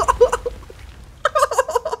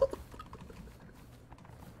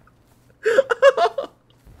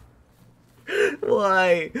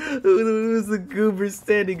 Why? Who's the goober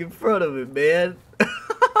standing in front of it, man?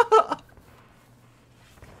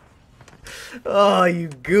 Oh, you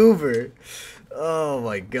goober! Oh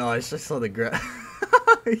my gosh! I saw the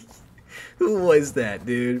Who was that,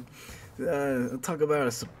 dude? Talk about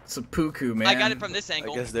a seppuku, man. I got it from this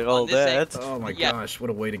angle. I guess they're all dead. Oh my Yeah. gosh, what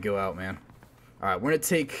a way to go out, man. Alright, we're gonna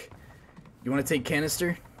take... You wanna take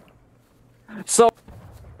canister? So...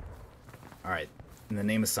 Alright, in the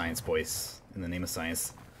name of science, boys. In the name of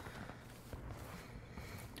science.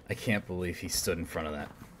 I can't believe he stood in front of that.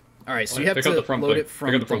 Alright, so you have Pick up to the front load thing. it from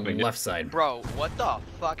Pick up the front the thing, yeah. left side. Bro, what the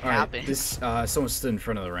fuck Alright, happened? this, someone stood in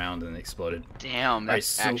front of the round and it exploded. Damn, Alright, that's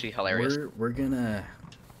so actually hilarious. We're gonna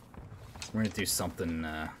do something,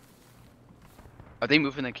 Are they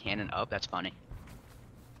moving the cannon up? That's funny.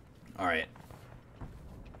 Alright.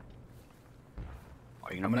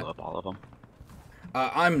 Are you gonna blow up all of them?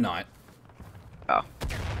 I'm not. Oh.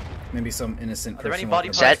 Maybe some innocent Are there any person body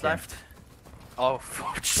walking parts by. left? Oh,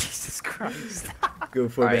 Jesus Christ. Go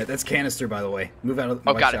for it, Alright. man. That's canister, by the way. Move out of the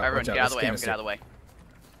Oh, watch got it. out, Everyone, watch get out of the way. That's Everyone, get out of the way.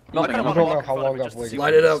 No, I I don't don't know how long I've waited.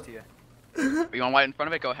 Light it up. You want to light in front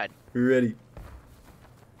of it? Go ahead. We're ready.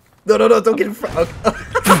 No, don't get in front. Okay.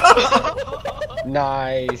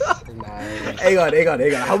 Nice. Hang on.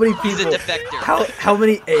 How many people? He's a defector. How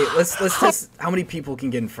many? Hey, let's test. How many people can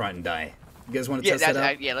get in front and die? You guys want to test that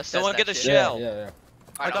out? Yeah, let's test Someone that get a shit. shell. Yeah.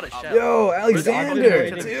 I got a shell. Yo, Alexander,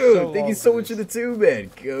 Who's dude, thank you so much for the tube, man.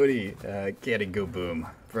 Cody, can't go boom,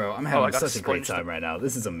 bro. I'm I having got such a great sponged. time right now.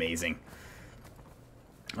 This is amazing.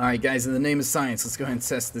 All right, guys, in the name of science, let's go ahead and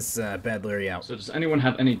test this bad Larry out. So does anyone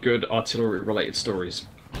have any good artillery-related stories?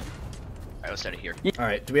 Alright, let's set it here. All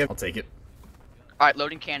right, do we have? I'll take it. Alright,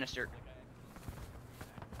 loading canister.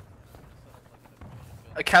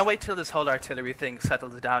 I can't wait till this whole artillery thing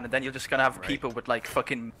settles down, and then you're just gonna have people with like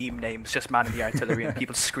fucking meme names just manning the artillery and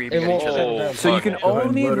people screaming at each other. So you can Go ahead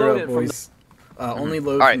and only load her load up, it from boys. Only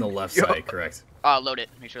load All right. from the left side, correct? Load it.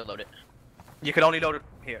 Make sure to load it. You can only load it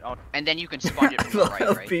here. Oh, And then you can sponge it from the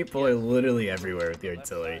right, right? People are literally everywhere with the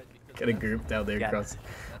artillery. Get a group down there Yeah. across.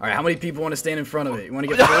 All right, how many people want to stand in front of it? You want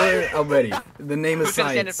to get 4? I'm ready. In the name of Who's gonna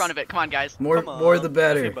science. stand in front of it? Come on, guys. More the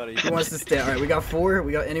better. everybody. Who wants to stand? All right, we got 4.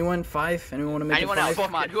 We got anyone? 5? Anyone want to make Anyone it else? 5?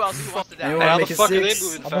 Come on. Who else wants to die? Anyone want to make it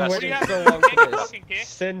 6? I've been waiting so long for this.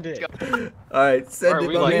 Send it. All right, send Are it.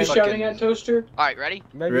 we my like man. fucking- at Toaster? Alright, ready?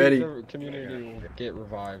 Maybe Ready. the community will get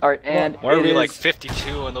revived. All right, and Why are it we is- like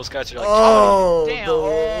 52 and those guys are like... Oh, Damn.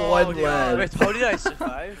 the one dude. lad. Wait, how did I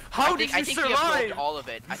survive? How I think he absorbed all of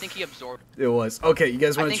it. I think he absorbed. It was. Okay, you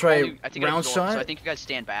guys I want to think try only- I think it round absorbed, shot? So I think you guys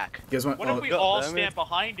stand back. You guys want? What if we all stand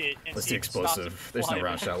behind it and Let's see do if it stops it explosive. There's no flying?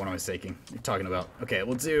 round shot. What am I thinking? You're talking about? Okay,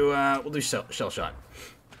 we'll do shell shot.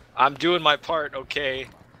 I'm doing my part, okay.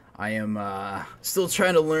 I am still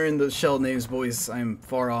trying to learn the shell names, boys. I'm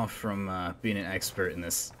far off from being an expert in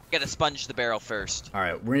this. Gotta sponge the barrel first. All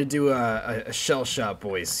right, we're gonna do a shell shot,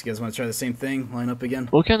 boys. You guys want to try the same thing? Line up again.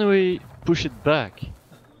 Well, can we push it back?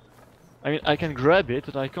 I mean, I can grab it,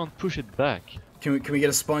 but I can't push it back. Can we get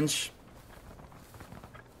a sponge?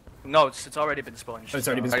 No, it's already been sponged. Oh, it's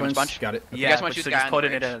already been Already been sponged. sponged? Got it. You Yeah, guys want but to shoot so the guy just on the put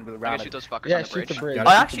it in bridge? and We're round gonna shoot it. those fuckers Yeah, on the shoot bridge. the bridge. Got it.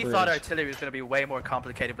 I Shoot actually the thought bridge. artillery was gonna be way more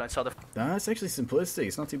complicated when I saw the. That's actually simplistic.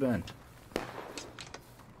 It's not too bad.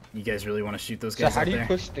 You guys really want to shoot those So guys how out do you there?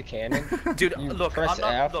 push the cannon? Dude, You look, press I'm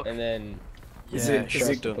not. F Look, and then Is it?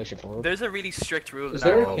 There's a really strict rule. Is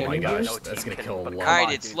there? Oh my gosh, that's gonna kill a lot.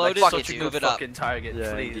 Alright, it's loaded, Like, so fuck to it, move it fucking up. Target,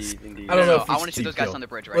 please. I don't know if I we want to see should those guys kill. on the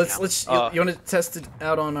bridge right Let's now. you want to test it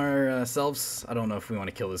out on ourselves? I don't know if we want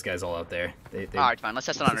to kill those guys all out there. Alright, fine. Let's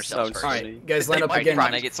test it on ourselves first. Alright, guys, line up again.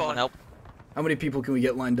 Can I get someone help? How many people can we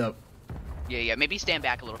get lined up? Yeah, maybe stand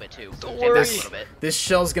back a little bit too. Stand worry. back a little bit. This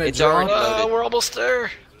shell's gonna It's drop. already loaded. We're almost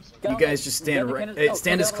there. You guys just stand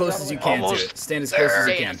stand as close as you can to it. Stand as close as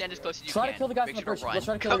you can. Stand as close as you Try can. to kill the guys Make on the sure bridge. to run. Let's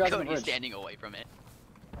try to kill the guys on the Cody's bridge. standing away from it.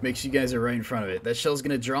 Make sure you guys are right in front of it. That shell's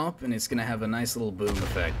gonna drop and it's gonna have a nice little boom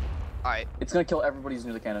effect. Alright. It's gonna kill everybody who's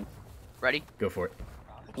near the cannon. Ready? Go for it.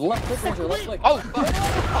 Left click, Andrew, left click. Oh,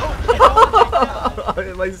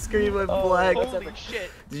 My screen went black. Holy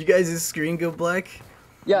shit. Did you guys' screen go black?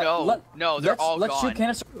 Yeah, No, they're all let's shoot gone.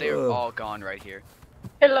 canister. They're all gone right here.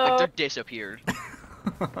 Hello. Like they're disappeared.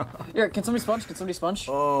 Here, can somebody sponge? Can somebody sponge?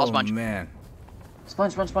 Oh I'll sponge. man.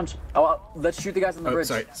 Sponge. Oh, let's shoot the guys on the bridge.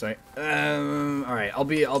 Sorry. All right. I'll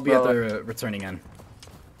be at the returning end,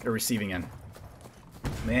 or receiving end.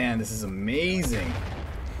 Man, this is amazing.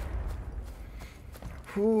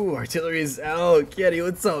 Whew, artillery is out. Kitty,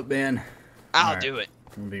 what's up, man? I'll do it.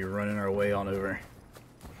 We're gonna be running our way on over.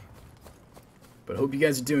 But hope you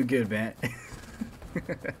guys are doing good, man.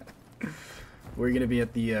 We're gonna be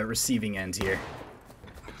at the receiving end here.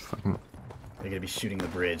 They're gonna be shooting the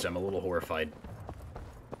bridge. I'm a little horrified.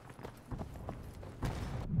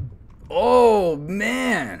 Oh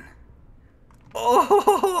man!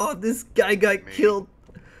 Oh, this guy got killed.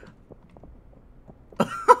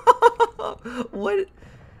 What?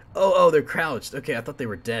 Oh, they're crouched. Okay, I thought they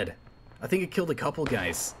were dead. I think it killed a couple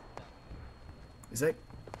guys. Is that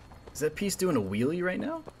piece doing a wheelie right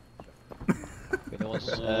now?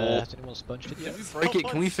 Has anyone sponged it yet? Break it.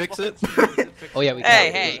 Can we fix it? Oh yeah, we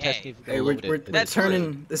can. Hey, we're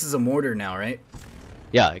turning. This is a mortar now, right?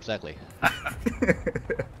 Yeah, exactly.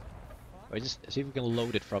 Alright, just see if we can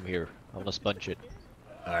load it from here. I wanna sponge it.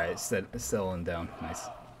 Alright, settling down. Nice.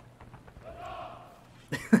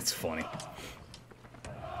 That's funny.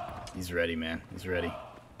 He's ready, man. He's ready.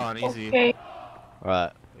 On easy. Okay.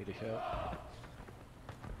 Alright, need a shot.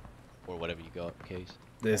 Or whatever you got, Case.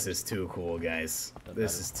 This is too cool, guys.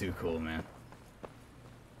 This is too cool, man.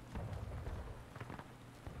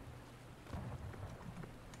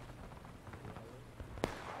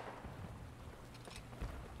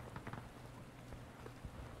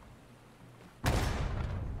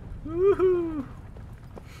 Woohoo!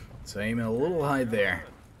 So aiming a little high there.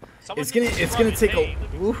 It's gonna take a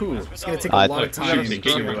It's gonna take a lot of time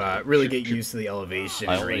to really get used to the elevation.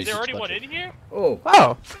 Is there already one in here? Oh!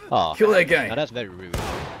 Kill that guy. Now that's very rude.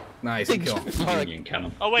 Nice, good kill.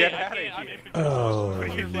 Oh wait, Get I out of can't. I'm here. in Oh,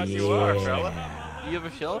 You are, fella. You have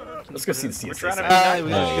a shell? Let's go see the CSA. We're trying to Ah, we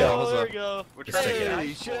got a Oh, shell. there we go. We're Let's trying check to it get out.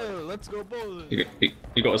 Hey, shell, let's go bowling. You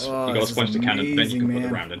got to sponge the cannon, then you can put the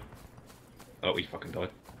round in. Oh, we fucking died.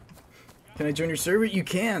 Can I join your server? You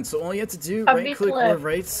can. So all you have to do, A right bit click or left.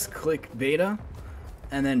 right click beta,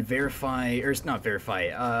 and then verify, or it's not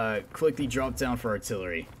verify, click the drop down for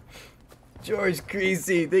artillery. George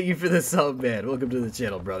Creasy, thank you for the sub, man. Welcome to the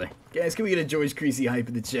channel, brother. Guys, can we get a George Creasy hype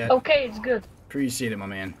in the chat? Okay, it's good. Appreciate it, my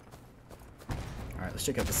man. Alright, let's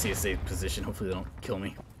check out the CSA position. Hopefully they don't kill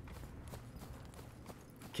me.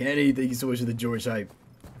 Kenny, thank you so much for the George hype.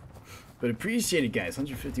 But appreciate it, guys.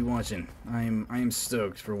 150 watching. I am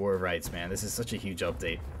stoked for War of Rights, man. This is such a huge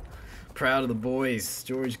update. Proud of the boys.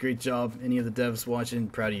 George, great job. Any of the devs watching,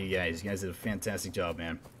 proud of you guys. You guys did a fantastic job,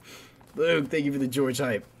 man. Luke, thank you for the George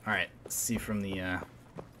hype. Alright, let's see from the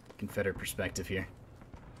Confederate perspective here.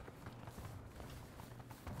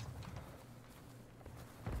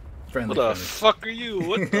 Friendly. What the fuck are you?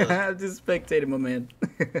 What the? I'm just spectating, my man.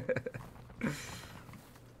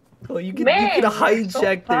 Oh, you can Man, you're so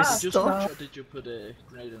hijack their fast. stuff. Did you put a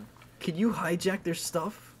grenade in? Can you hijack their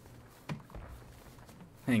stuff?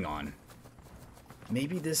 Hang on.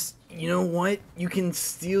 Maybe this... You know what? You can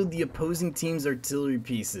steal the opposing team's artillery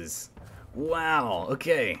pieces. Wow,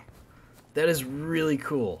 okay. That is really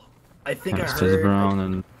cool. I think I heard... Brown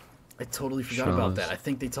and I totally forgot about Shaws. that. I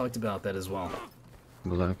think they talked about that as well.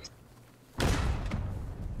 black.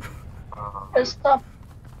 Stop.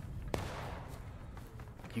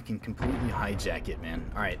 You can completely hijack it, man.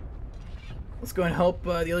 Alright. Let's go and help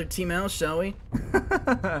the other team out, shall we?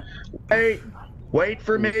 Wait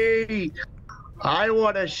for me! I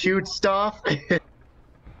want to shoot stuff.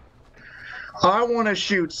 I want to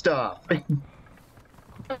shoot stuff. Okay,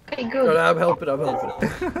 No, good. I'm helping.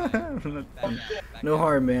 No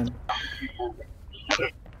harm, man.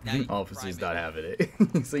 Officer's not having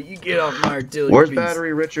it. So you get off my artillery Where's piece.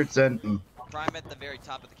 Battery Richardson? Prime at the very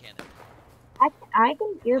top of the cannon. I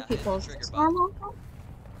can hear people. Is this normal?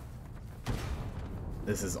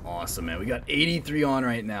 This is awesome, man. We got 83 on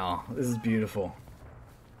right now. This is beautiful.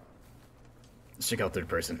 Let's check out third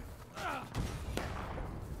person.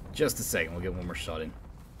 Just a second. We'll get one more shot in.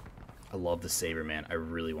 I love the saber, man. I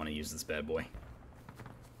really want to use this bad boy.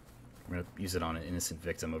 I'm going to use it on an innocent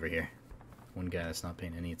victim over here. One guy that's not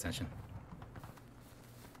paying any attention.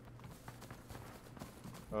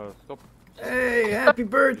 Stop. Hey, happy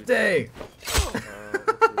birthday!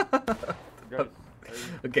 Guys,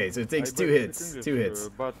 Okay, so it takes I two barely hits. speak Two English, hits.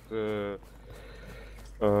 But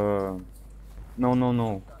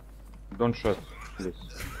no. Don't shut, please.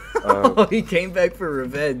 Oh, he came back for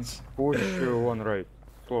revenge. Push one right.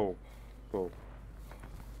 Slow.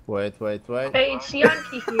 Wait. Hey, it's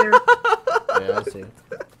Yankee here. Yeah, I see.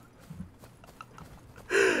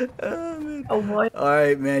 Oh, man. Oh boy.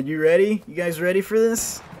 Alright, man, you ready? You guys ready for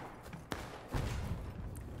this?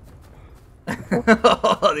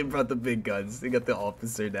 Oh, they brought the big guns. They got the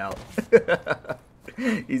officer now.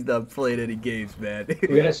 He's not playing any games, man.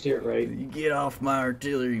 We gotta steer it right. You get off my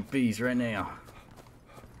artillery piece right now.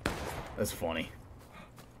 That's funny.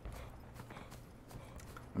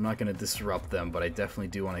 I'm not gonna disrupt them, but I definitely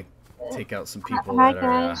do want to take out some people Hi that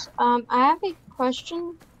are. guys. I have a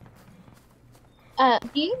question. Do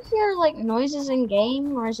you hear like noises in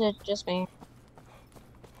game, or is it just me?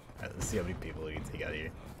 Alright, let's see how many people we can take out of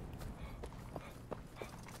here.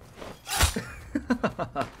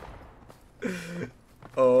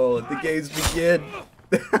 Oh, let the games begin.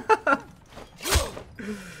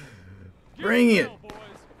 Bring it.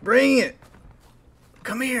 Bring it.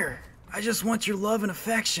 Come here. I just want your love and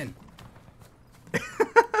affection.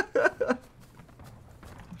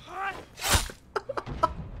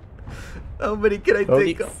 How many can I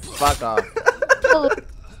Holy take off? fuck off.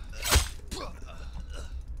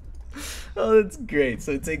 Oh, that's great.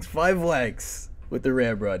 So it takes 5 legs with the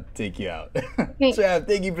ramrod to take you out. Trav,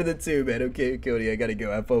 thank you for the 2, man. Okay, Cody, I gotta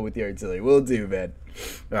go. Have fun with the artillery. Will do, man.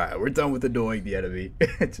 Alright, we're done with annoying the enemy.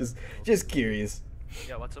 just curious.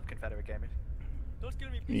 Yeah, what's up, Confederate gamers?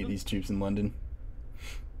 Meet these troops in London.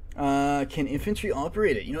 Can infantry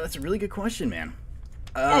operate it? You know, that's a really good question, man.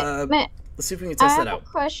 Matt, Let's see if we can test that I have out. a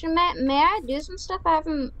question, Matt. May I do some stuff? I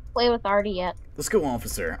haven't played with Artie yet. Let's go,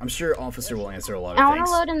 officer. I'm sure officer will answer a lot I of want things.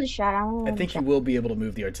 to load in the shot. I think you will be able to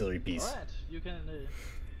move the artillery piece. Alright, you can.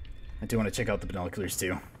 I do want to check out the binoculars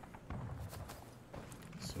too.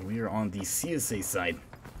 So we are on the CSA side.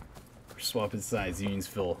 We're swapping sides. Union's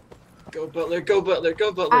full. Go Butler, go Butler,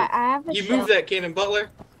 go Butler. I have a You shot. move that cannon, Butler.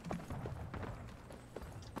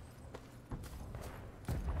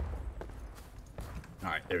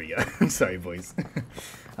 Alright, there we go. Sorry, boys.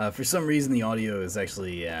 For some reason, the audio is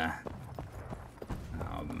actually I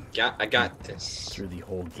got this. through the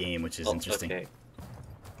whole game, which is interesting. Okay.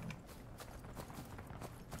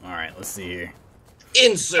 Alright, let's see here.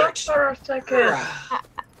 Insert. For a second.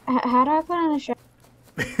 How do I put in a shot?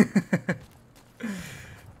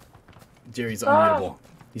 Jerry's Stop. unreadable.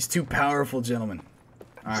 He's too powerful, gentlemen.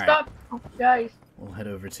 Alright. Stop, guys. We'll head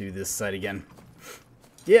over to this side again.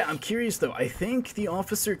 Yeah, I'm curious though. I think the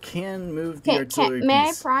officer can move the artillery May I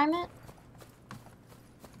piece. prime it?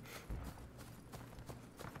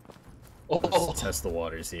 Let's test the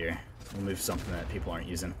waters here. We'll move something that people aren't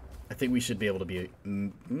using. I think we should be able to be...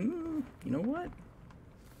 you know what?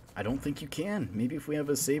 I don't think you can. Maybe if we have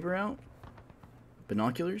a saber out?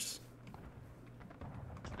 Binoculars?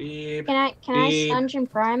 Beep. Can I sponge and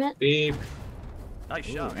prime it? Beep. Nice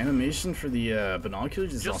Ooh, shot. animation for the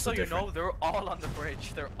binoculars is Just also so you different. know, they're all on the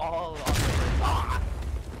bridge. They're all on the bridge.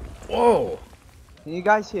 Whoa! Can you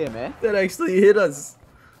guys hear me? That actually hit us.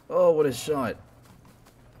 Oh, what a shot.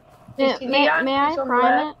 May I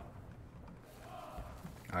prime it?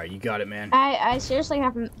 Alright, you got it, man. I seriously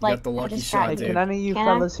haven't like. got the lucky I just shot, tried. dude. Can any of you Can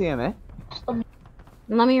fellas hear me?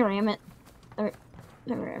 Let me ram it. Let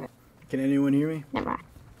me ram it. Can anyone hear me? Never mind.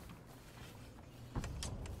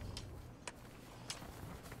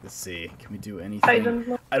 Let's see. Can we do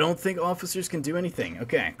anything? I don't think officers can do anything.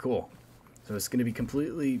 Okay, cool. So it's going to be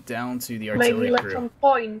completely down to the Maybe artillery like crew. some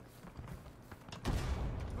point. I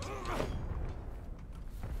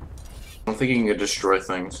don't think you can destroy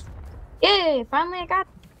things. Yay! Finally, I got.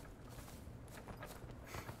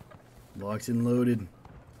 Locked and loaded.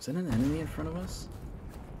 Is that an enemy in front of us?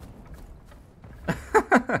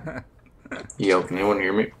 Yo, can anyone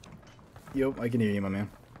hear me? Yep, I can hear you, my man.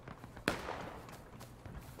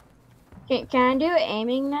 Can I do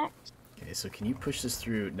aiming next? Okay, so can you push this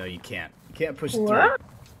through? No, you can't. You can't push it through. What?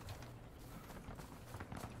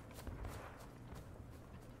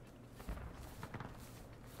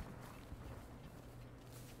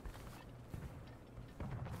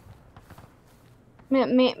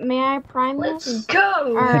 May I prime this? Let's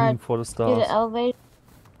go! Or, Aiming for the get stars. it elevated?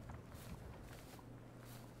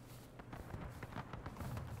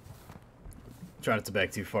 Try not to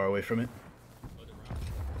back too far away from it.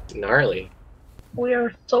 Gnarly. We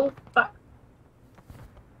are so fast.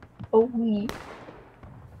 Oh, we.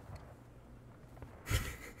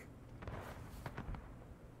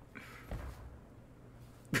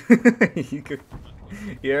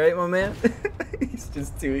 You alright, my man? He's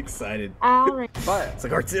just too excited. Fire. It's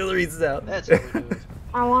like artillery's out. That's how we do it.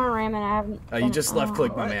 I want to ram it. I haven't. You just left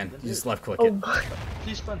click, my man. You just left click it.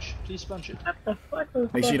 Please punch. Please punch it.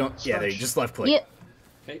 Make sure you don't. Yeah, there. You just left click. Yeah.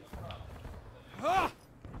 Okay.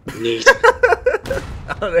 Neat.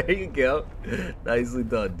 Oh, there you go. Nicely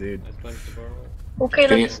done, dude. Okay,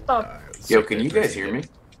 Can let's stop. Yo, can you guys hear me?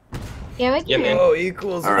 Yeah, we can. Yeah, man. Oh,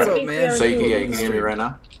 equals. All What's right. up, man? So you can hear me right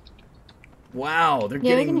now? Wow, they're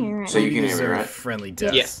Yeah, we getting. can hear it. So you can hear me, right? Friendly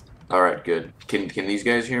Yeah. deaths. All right, good. Can these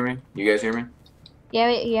guys hear me? You guys hear me? Yeah,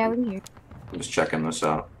 we can hear. I'm just checking this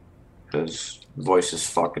out. His voice is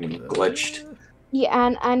fucking glitched. Yeah,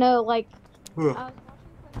 and I know, like.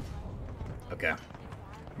 Okay.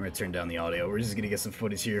 We're gonna turn down the audio. We're just gonna get some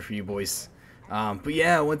footage here for you boys. But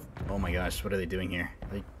yeah, what? Oh my gosh, what are they doing here?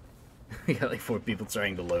 Like, we got like 4 people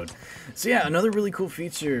trying to load. So yeah, another really cool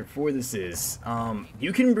feature for this is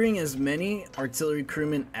you can bring as many artillery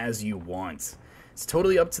crewmen as you want. It's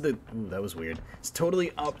totally up to the. Ooh, that was weird. It's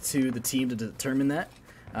totally up to the team to determine that.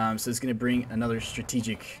 So it's going to bring another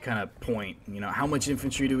strategic kind of point. You know, how much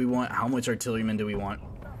infantry do we want? How much artillerymen do we want?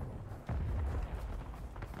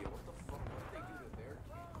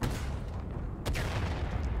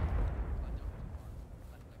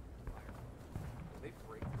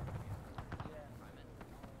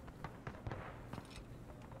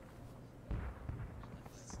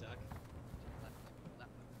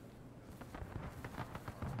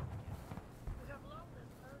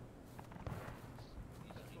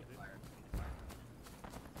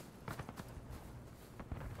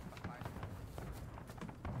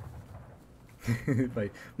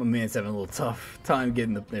 My man's having a little tough time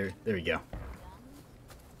getting up there. There we go.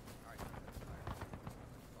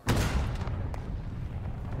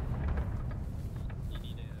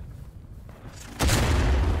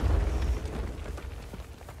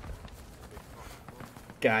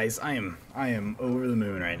 Guys, I am over the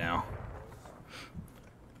moon right now.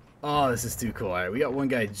 Oh, this is too cool. Alright, we got one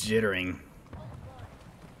guy jittering.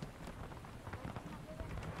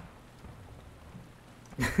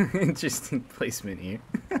 Interesting placement here.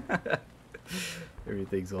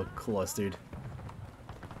 Everything's all clustered.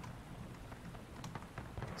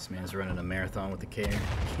 This man's running a marathon with the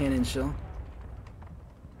cannon shell.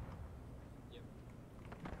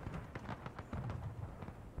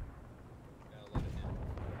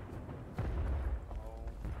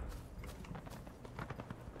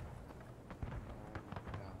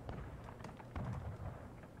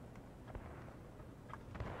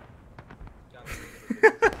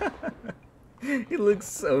 He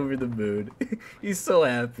looks over the moon. He's so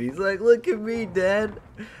happy. He's like, look at me, Dad.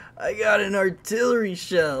 I got an artillery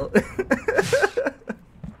shell.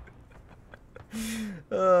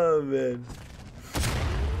 Oh, man.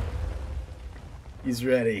 He's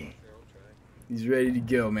ready. He's ready to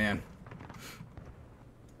go, man.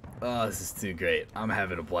 Oh, this is too great. I'm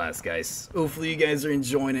having a blast, guys. Hopefully you guys are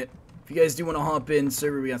enjoying it. If you guys do want to hop in,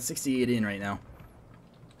 server, we got 68 in right now.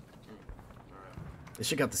 Let's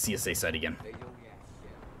check out the CSA site again.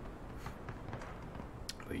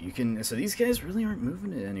 But you can, so these guys really aren't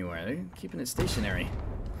moving it anywhere. They're keeping it stationary.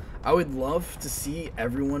 I would love to see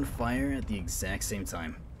everyone fire at the exact same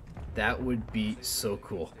time. That would be so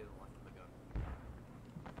cool.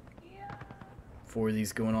 4 of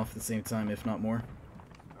these going off at the same time, if not more.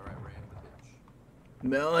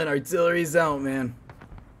 Melon, artillery's out, man.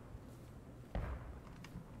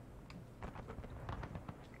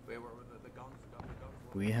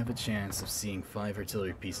 We have a chance of seeing 5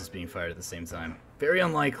 artillery pieces being fired at the same time. Very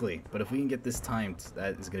unlikely, but if we can get this timed,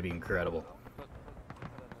 that is going to be incredible.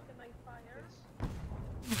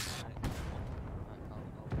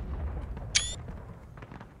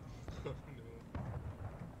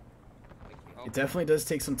 It definitely does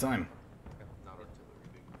take some time.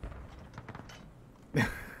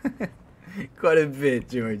 Quite a bit,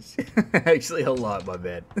 George. Actually, a lot, my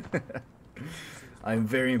man. I'm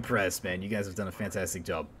very impressed, man. You guys have done a fantastic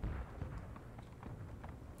job.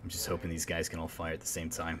 I'm just hoping these guys can all fire at the same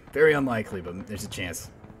time. Very unlikely, but there's a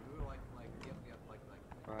chance.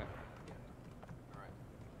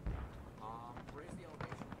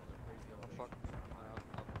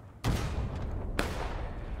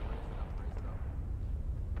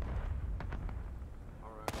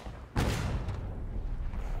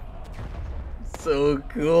 So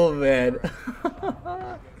cool, man.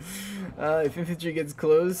 If infantry gets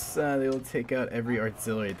close, they will take out every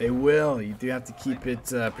artillery. They will. You do have to keep it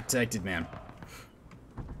protected, man.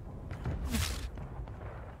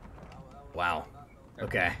 Wow.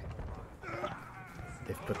 Okay.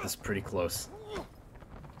 They've put this pretty close.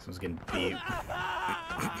 This one's getting beat.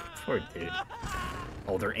 Poor dude.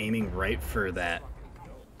 Oh, they're aiming right for that.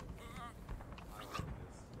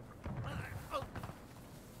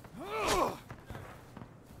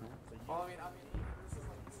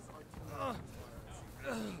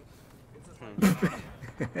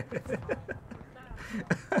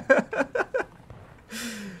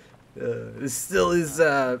 This still is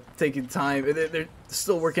taking time. They're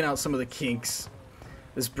still working out some of the kinks.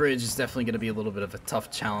 This bridge is definitely going to be a little bit of a tough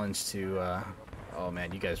challenge to... oh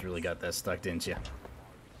man, you guys really got that stuck, didn't you?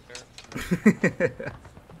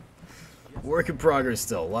 Work in progress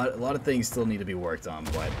still. A lot of things still need to be worked on,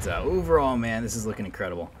 but overall, man, this is looking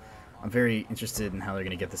incredible. I'm very interested in how they're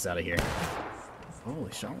going to get this out of here. Oh,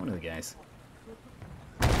 they shot one of the guys.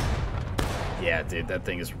 Yeah, dude, that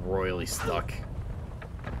thing is royally stuck.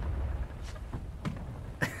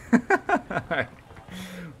 Alright,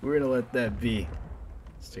 we're gonna let that be.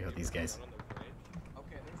 Let's check out these guys.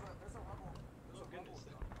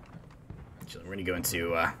 We're gonna go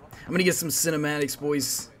into, I'm gonna get some cinematics,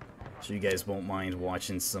 boys. So you guys won't mind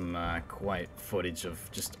watching some quiet footage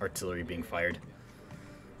of just artillery being fired.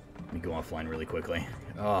 Let me go offline really quickly.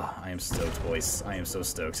 Oh, I am stoked, boys. I am so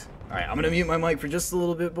stoked. Alright, I'm gonna mute my mic for just a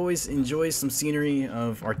little bit, boys. Enjoy some scenery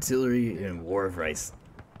of artillery in War of Rice.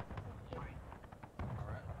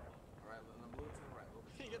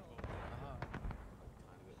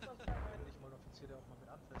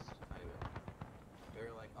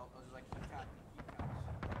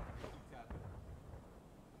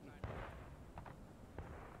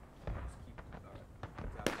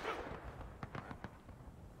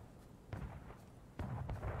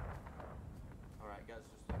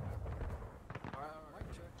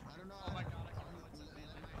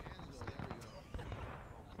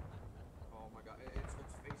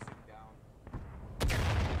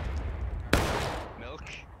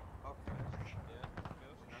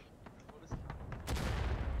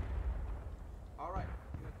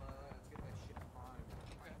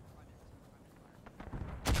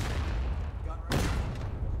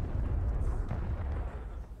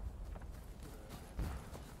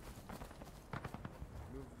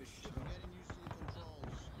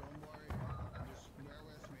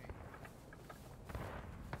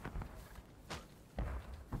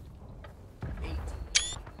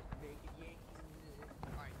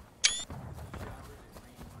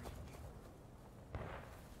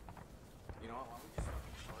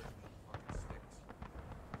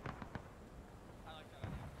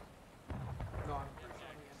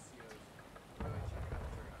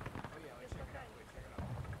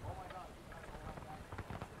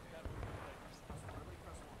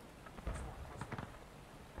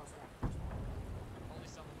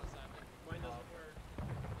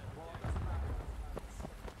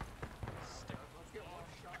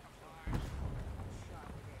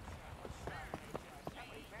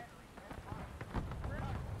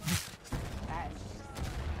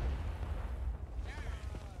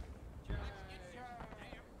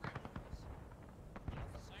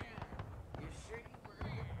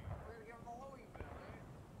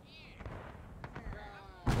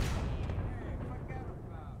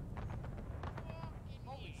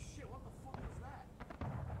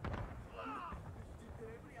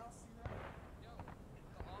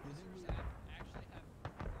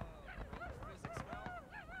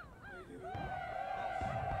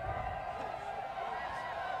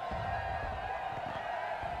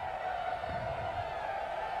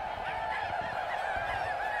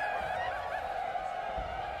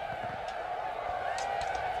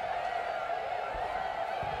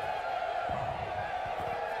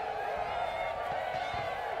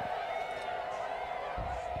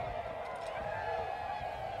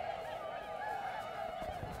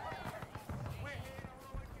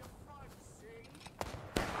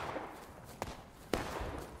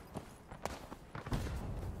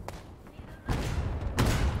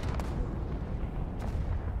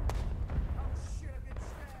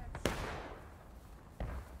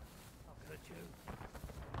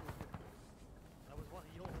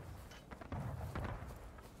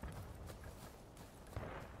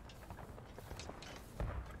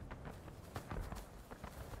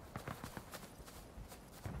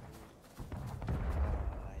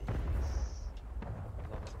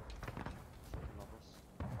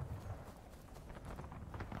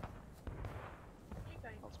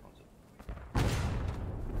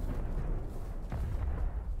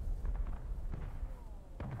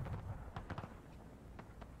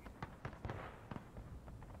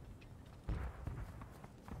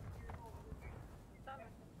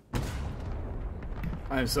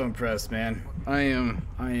 I'm so impressed, man. I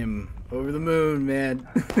am over the moon, man.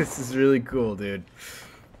 This is really cool, dude.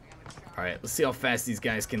 All right, let's see how fast these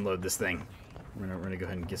guys can load this thing. We're gonna go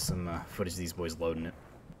ahead and get some footage of these boys loading it.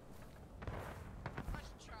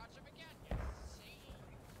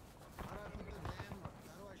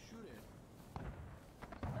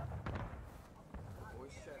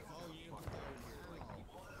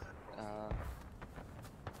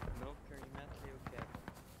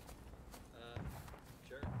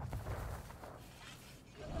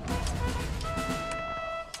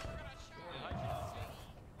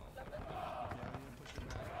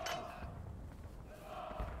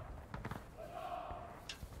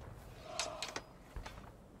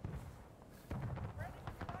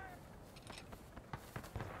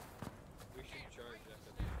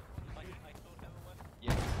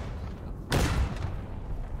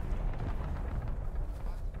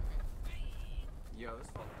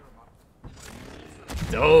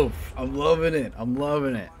 Dope. I'm loving it. I'm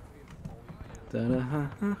loving it.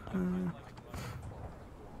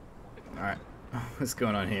 Alright. What's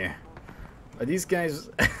going on here? Are these guys...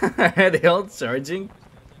 Are they all charging?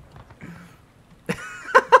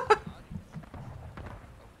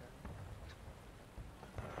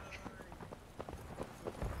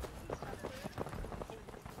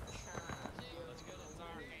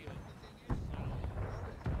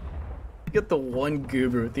 Got the one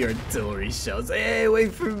goober with the artillery shells. Hey,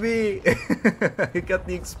 wait for me! I got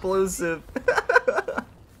the explosive.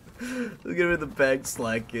 Look at him in the back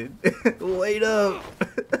slacking. Wait up!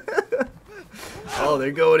 Oh,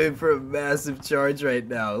 they're going in for a massive charge right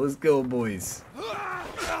now. Let's go, boys.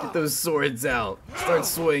 Get those swords out. Start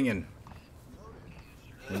swinging.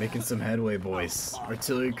 We're making some headway, boys.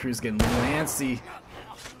 Artillery crew's getting a little antsy.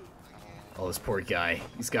 Oh, this poor guy.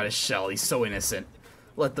 He's got a shell. He's so innocent.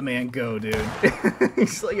 Let the man go, dude.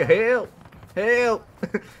 He's like, help! Help!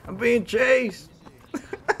 I'm being chased!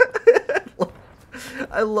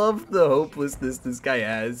 I love the hopelessness this guy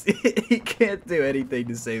has. He can't do anything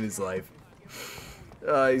to save his life.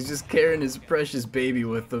 He's just carrying his precious baby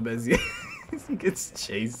with him as he, as he gets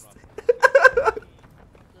chased.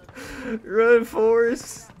 Run,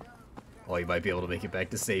 Forrest! Oh, he might be able to make it back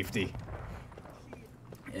to safety.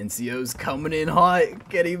 NCO's coming in hot.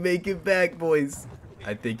 Can he make it back, boys?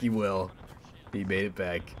 I think he will. He made it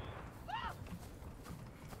back.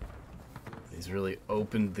 He's really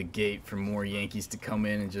opened the gate for more Yankees to come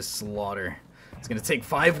in and just slaughter. It's gonna take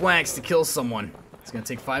 5 whacks to kill someone. It's gonna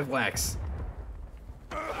take 5 whacks.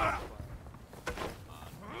 Oh,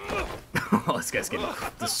 this guy's getting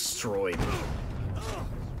destroyed.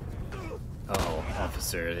 Oh,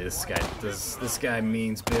 officer, this guy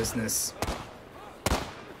means business.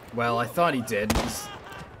 Well, I thought he did.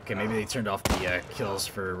 Okay, maybe they turned off the kills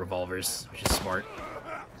for revolvers, which is smart.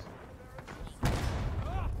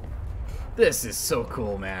 This is so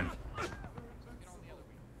cool, man.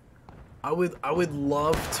 I would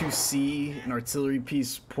love to see an artillery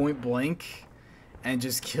piece point blank and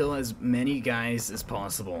just kill as many guys as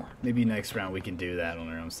possible. Maybe next round we can do that on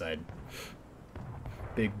our own side.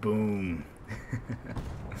 Big boom.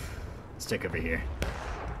 Let's check over here.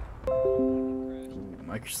 Ooh,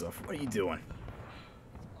 Microsoft, what are you doing?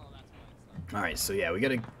 Alright, so yeah, we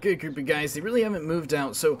got a good group of guys. They really haven't moved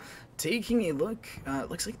out. So, taking a look,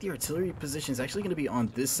 looks like the artillery position is actually going to be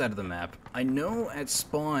on this side of the map. I know at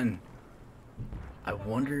spawn, I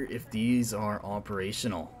wonder if these are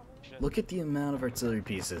operational. Look at the amount of artillery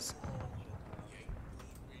pieces.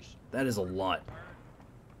 That is a lot.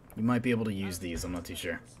 You might be able to use these, I'm not too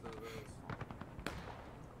sure.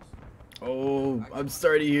 Oh, I'm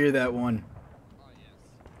starting to hear that one.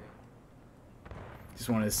 Just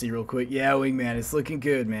wanted to see real quick. Yeah, Wingman, it's looking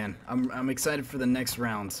good, man. I'm excited for the next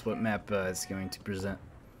rounds, what map it's going to present.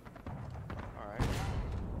 Alright.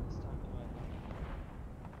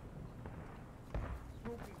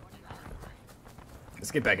 Let's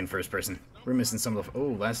get back in first person. We're missing some of the... Oh,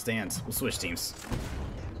 last dance. We'll switch teams.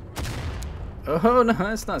 Oh, no,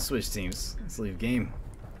 let's not switch teams. Let's leave game.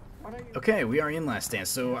 Okay, we are in last dance,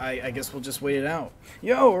 so I guess we'll just wait it out.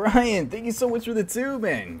 Yo, Ryan, thank you so much for the 2,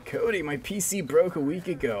 man. Cody, my PC broke a week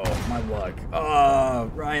ago. My luck. Oh,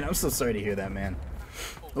 Ryan, I'm so sorry to hear that, man.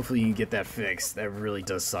 Hopefully you can get that fixed. That really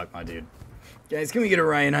does suck, my dude. Guys, can we get a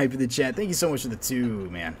Ryan hype in the chat? Thank you so much for the 2,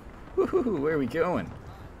 man. Woohoo, where are we going?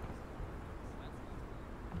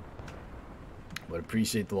 But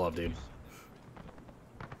appreciate the love, dude.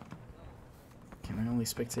 Can I only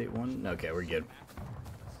spectate one? Okay, we're good.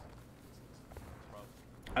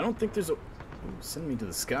 I don't think there's a... Ooh, send me to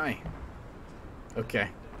the sky. Okay.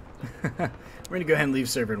 We're gonna go ahead and leave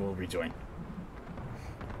server and we'll rejoin.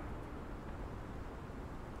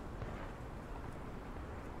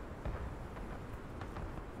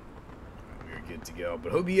 good to go.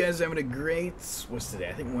 But hope you guys are having a great, what's today?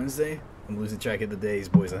 I think Wednesday? I'm losing track of the days,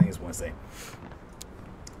 boys. I think it's Wednesday.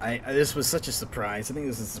 This was such a surprise. I think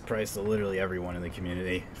this is a surprise to literally everyone in the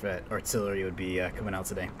community that artillery would be coming out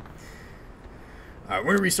today. Alright,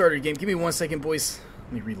 we're going to restart our game. Give me 1 second, boys.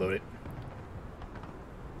 Let me reload it.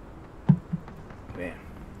 Man,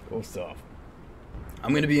 cool stuff.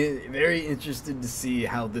 I'm going to be very interested to see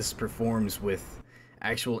how this performs with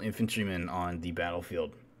actual infantrymen on the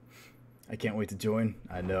battlefield. I can't wait to join.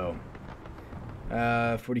 I know.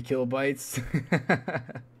 40 kilobytes.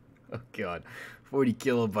 Oh god, 40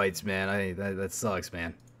 kilobytes, man. That sucks,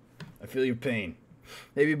 man. I feel your pain.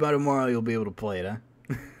 Maybe by tomorrow you'll be able to play it, huh?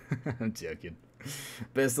 I'm joking.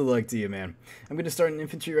 Best of luck to you, man. I'm gonna start an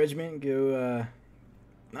infantry regiment and go.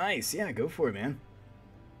 Nice, yeah, go for it, man.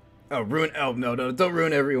 Oh, ruin. Oh no, don't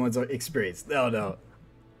ruin everyone's experience. No.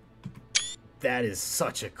 That is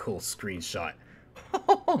such a cool screenshot.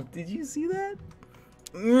 Oh, did you see that?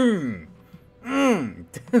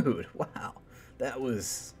 Dude, wow, that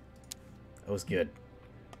was good.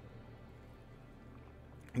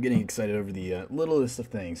 I'm getting excited over the littlest of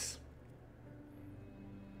things.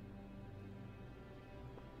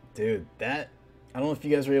 Dude, that, I don't know if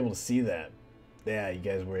you guys were able to see that. Yeah, you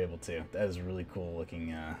guys were able to. That is really cool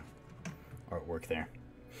looking artwork there.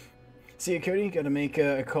 See you, Cody. Got to make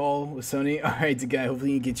a call with Sony. All right, guy.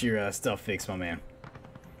 Hopefully you get your stuff fixed, my man.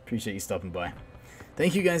 Appreciate you stopping by.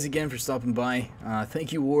 Thank you guys again for stopping by.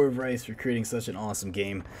 Thank you, War of Rice, for creating such an awesome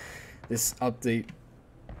game. This update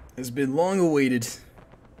has been long awaited,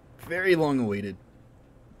 very long awaited,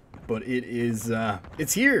 but it is,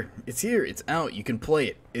 it's here. It's here. It's out. You can play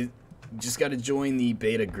it. You just got to join the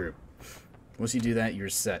beta group. Once you do that, you're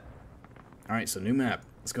set. All right, so new map.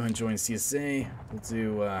 Let's go ahead and join CSA. We'll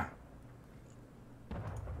do,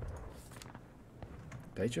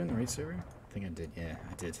 did I join the right server? I think I did. Yeah,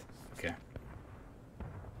 I did. Okay.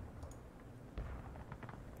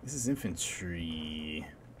 This is infantry.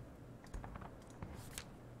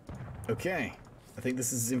 Okay. I think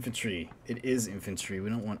this is infantry. It is infantry. We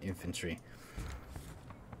don't want infantry.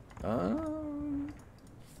 Or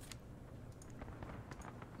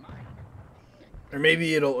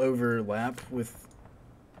maybe it'll overlap with...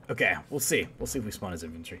 Okay, we'll see. We'll see if we spawn as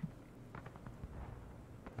infantry.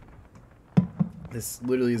 This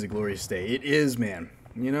literally is a glorious day. It is, man.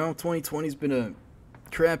 You know, 2020's been a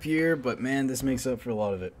crap year, but man, this makes up for a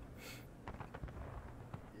lot of it.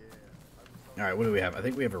 Alright, what do we have? I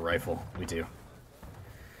think we have a rifle. We do.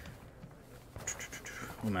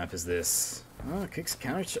 What map is this? Oh, it kicks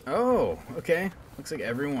counter. Oh, okay. Looks like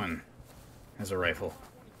everyone has a rifle.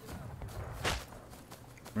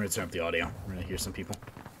 We're gonna turn up the audio. We're gonna hear some people.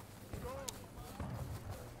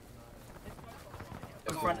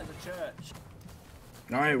 In front of the church.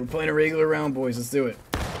 Alright, we're playing a regular round, boys. Let's do it.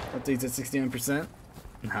 Updates at 69%.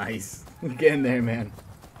 Nice. Get in there, man.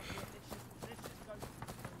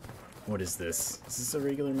 What is this? Is this a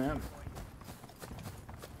regular map?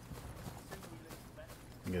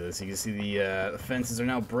 Look at this. You can see the fences are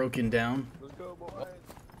now broken down. Let's go, boys.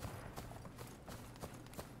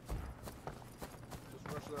 Just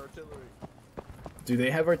rush the artillery. Do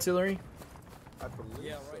they have artillery? I believe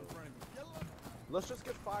yeah, right in front of you. Let's just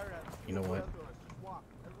get fired at. You know what? Just walk.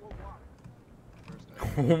 Everyone walk.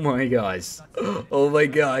 Oh my gosh. Oh my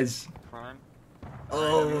gosh.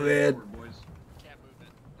 Oh man.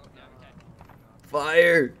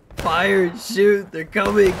 Fire! Fire! Shoot! They're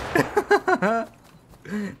coming!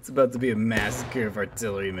 It's about to be a massacre of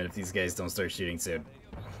artillerymen if these guys don't start shooting soon.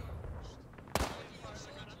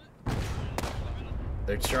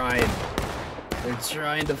 They're trying. They're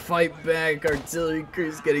trying to fight back. Artillery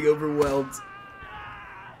crew's getting overwhelmed.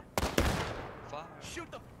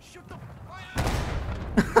 Shoot them! Shoot them!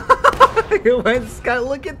 It went, Scott,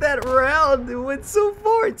 look at that round. It went so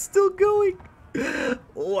far. It's still going.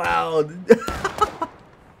 Wow.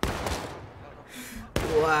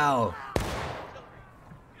 Wow.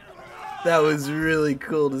 That was really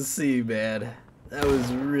cool to see, man. That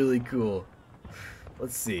was really cool.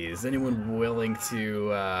 Let's see. Is anyone willing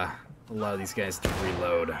to allow these guys to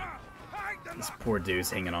reload? This poor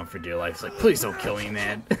dude's hanging on for dear life. He's like, please don't kill me,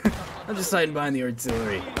 man. I'm just hiding behind the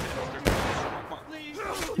artillery.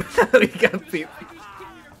 We got people.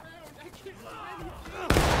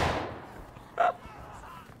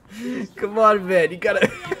 Come on, man. You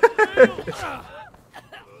gotta...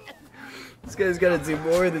 This guy's gotta do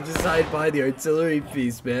more than just hide behind the artillery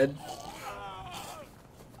piece, man.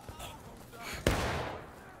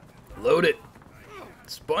 Load it.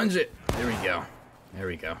 Sponge it. There we go. There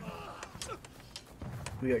we go.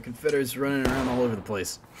 We got Confederates running around all over the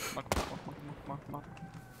place.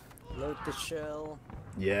 Load the shell.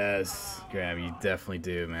 Yes, Graham, you definitely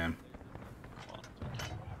do, man.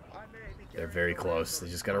 They're very close. They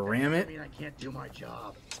just gotta ram it, I can't do my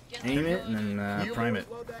job. aim it, and then prime it.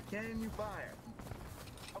 Load that cannon, you fire.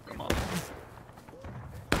 Come on.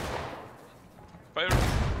 Fire.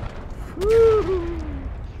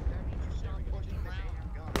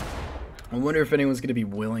 I wonder if anyone's gonna be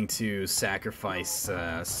willing to sacrifice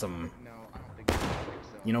some.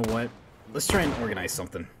 You know what? Let's try and organize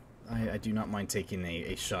something. I do not mind taking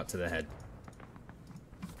a shot to the head.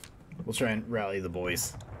 We'll try and rally the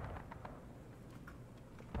boys.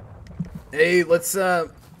 Hey, let's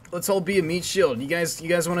all be a meat shield. You guys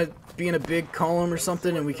want to be in a big column or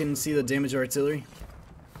something, and we can see the damage artillery?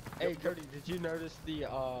 Hey, Cody, did you notice the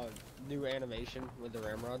new animation with the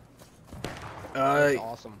ramrod? That's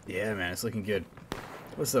awesome. Yeah, man, it's looking good.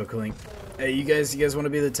 What's up, Clink? Hey, you guys want to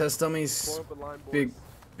be the test dummies?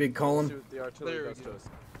 Big column.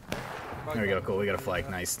 There we go. Cool. We got a flag.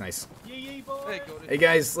 Nice. Hey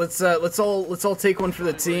guys, let's all take one for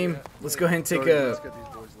the team. Let's go ahead and take a.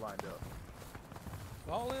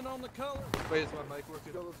 All in on the color. Wait, is my mic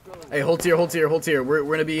working? Hey, hold here. We're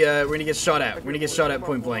gonna get shot at. We're gonna get shot at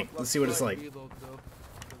point blank. Let's see what it's like.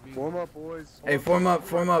 Form up, boys. Hey, form up.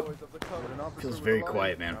 Feels very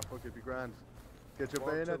quiet, man. Get your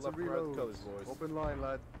bayonets and reload. Open line,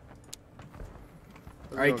 lad.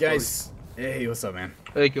 All right, guys. Hey, what's up, man?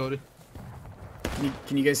 Hey, Cody.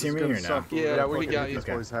 Can you guys hear me or no? Yeah, we got you.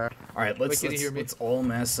 Okay. All right, let's all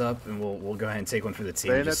mess up and we'll go ahead and take one for the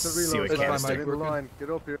team. Bayonets Just and see reload. what Get in the line.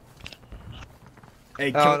 Get up here.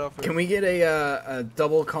 Hey, can we get a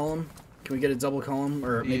double column? Can we get a double column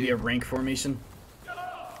or maybe a rank formation?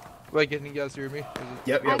 Wait, can you guys hear me?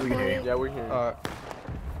 Yep, we can hear you. Yeah, we hear you. How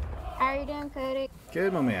are you doing, Cody?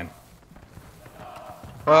 Good, my man.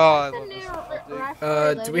 Oh, I love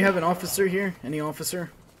Do we have an officer here? Any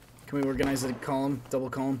officer? Can we organize a column, double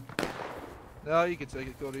column? No, you can take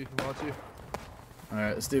it, Cody, if you want to.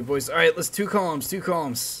 Alright, let's do it, boys. Alright, let's two columns. Get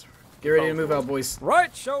ready to move out, boys.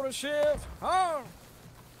 Right shoulder shift. On.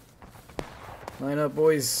 Line up,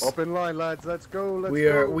 boys. Open line, lads. Let's go. We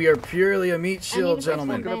are purely a meat shield,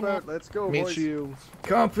 gentlemen. Let's go, meat boys. shield.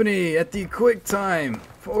 Company at the quick time.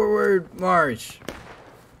 Forward march.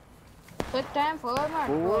 Quick time forward march.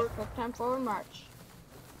 Forward. Quick time forward march.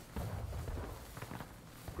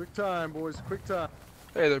 Quick time, boys. Quick time.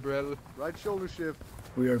 Hey there, Bradley. Right shoulder shift.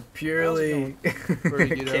 We are purely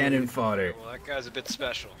cannon fodder. Well, that guy's a bit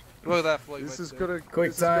special. Look at that flag. This is Quick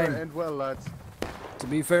gonna time. end well, lads. To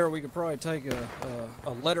be fair, we could probably take a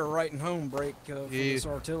letter writing home break for this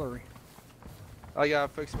artillery. I gotta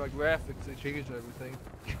fix my graphics. They changed everything.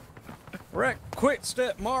 Wreck, quick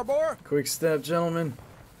step, Marlboro. Quick step, gentlemen.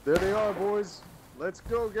 There they are, boys. Let's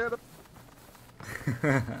go get them.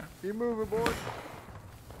 Keep moving, boys.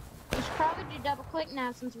 We should probably do double quick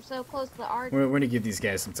now since we're so close to the arch. We're gonna give these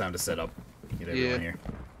guys some time to set up. Get everyone here.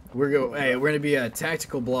 We're gonna be a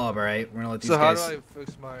tactical blob, all right? We're gonna let these guys. So how do I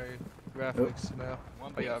fix my graphics now?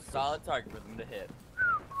 Solid target for them to hit.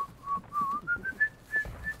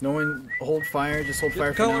 No one hold fire. Just hold fire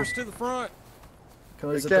Get for now. colors to the front.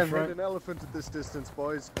 Colors They at the can't front. hit an elephant at this distance,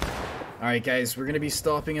 boys. All right, guys. We're gonna be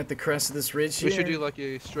stopping at the crest of this ridge here. We should do like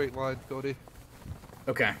a straight line, Cody.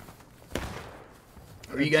 Okay.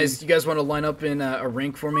 You guys want to line up in a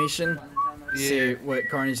rank formation? Yeah. See what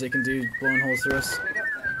carnage they can do blowing holes through us.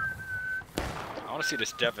 I want to see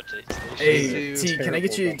this devastation. Hey, T, can I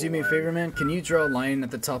get you to do me a favor, man? Can you draw a line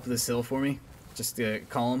at the top of this hill for me? Just a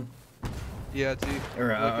column. Yeah, T. Or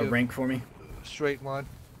like a rank for me. Straight line.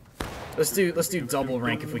 Let's do double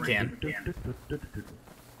rank if we can.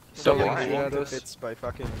 So It's by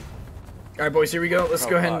fucking. All right, boys, here we go. Let's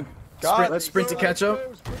go ahead and sprint to catch up.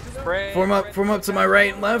 Spray. Form up to my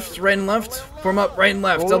right and left. Form up right and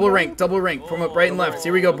left. Double rank. Form up right and left.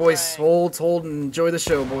 Here we go, boys. Hold, and enjoy the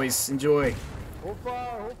show, boys. Enjoy. Hold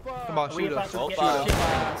fire, hold fire. Come on, shoot us. Hold fire.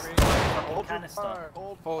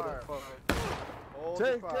 Hold it.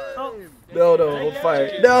 Take aim. No, hold fire.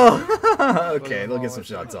 No. Okay, they'll get some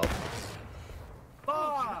shots off.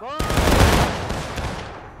 Oh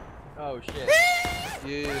shit.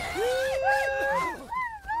 Yeah.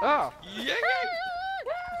 Ah. Yeah.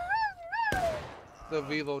 The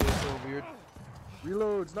reload is so weird.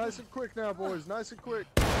 Reloads, nice and quick now, boys. Nice and quick.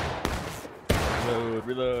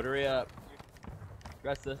 Reload, hurry up.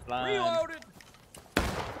 Rest this line. Reloaded.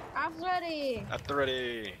 I'm ready. At the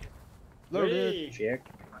ready. Loaded. Check.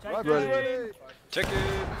 Ready. Check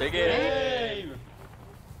it. Take it.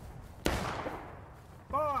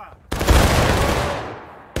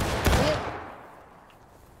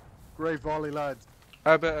 Great volley, lads.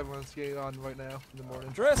 I bet everyone's getting on right now in the morning.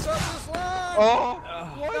 Dress up this line. Oh!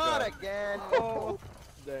 Not again. Oh.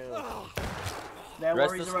 Their Rest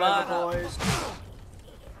worries the are spot. over, boys.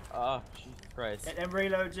 Oh, Jesus Christ. Get them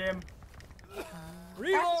reloads in.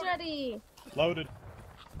 That's ready. Loaded.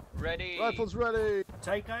 Ready. Rifles ready.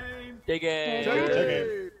 Take aim. Dig in. Take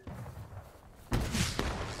it.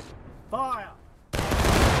 Fire.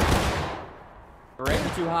 We're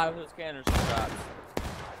aiming too high with those cannons shots.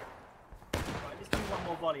 Right, let's do one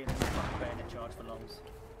more volley and then we'll fucking bayonet charge for longs.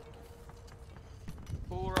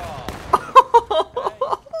 Hoorah.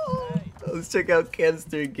 Let's check out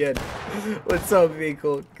Canister again. What's up,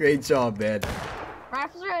 Vehicle? Great job, man.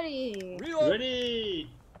 Rifles ready.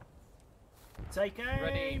 Ready. Take aim.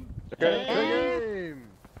 Ready. Take aim.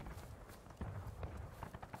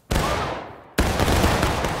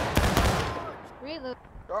 Reload.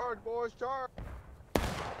 Charge, boys, charge.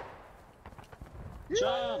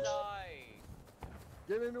 Charge.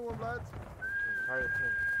 Get into him, lads.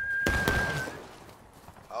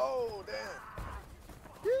 Oh, damn.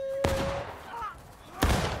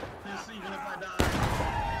 Yes, even if I die.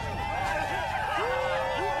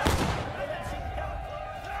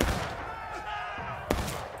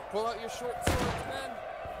 Pull out your short swords, men.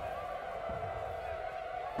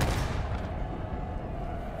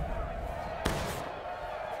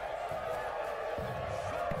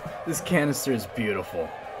 This canister is beautiful.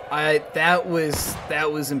 That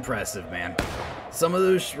was impressive, man. Some of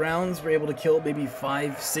those rounds were able to kill maybe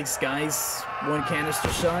 5-6 guys, one canister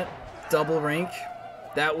shot, double rank.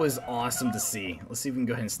 That was awesome to see. Let's see if we can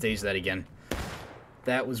go ahead and stage that again.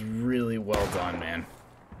 That was really well done, man.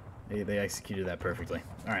 They executed that perfectly.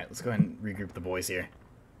 All right, let's go ahead and regroup the boys here.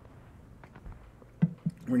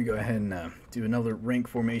 We're gonna go ahead and do another rank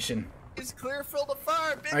formation. It's clear field of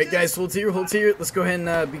fire, bitches. All right, guys, hold here, hold here. Let's go ahead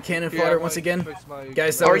and be cannon fodder once again.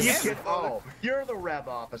 Guys, that Or was... you're the Rev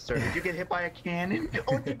officer. Did you get hit by a cannon?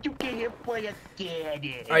 Or did you get hit by a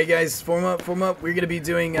cannon? All right, guys, form up, form up. We're gonna be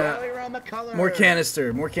doing more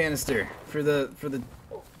canister for the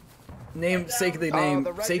namesake of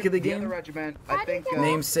the sake of the game. Regiment, I think.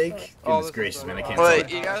 Namesake. Goodness gracious, man, I can't. Wait,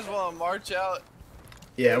 say you guys want to march out?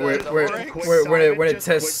 Yeah, we're gonna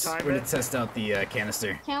test out the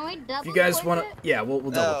canister. Can we double? If you guys quick want it? to, yeah, we'll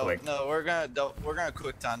double quick. No, we're gonna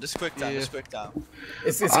quick time. Just quick time. Just quick time.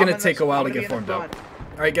 It's gonna take a while to get formed up.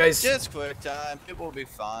 All right, guys. Just quick time. People will be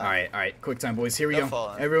fine. All right, quick time, boys. Here we Don't go.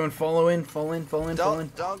 fall in. Everyone, fall in.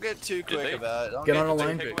 Don't get too quick about it. Don't Get on a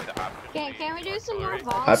line. Can we do some more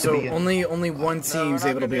volleys? So only one team's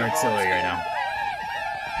able to be artillery right now.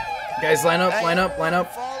 Guys, line up.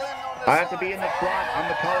 I have to be in the front on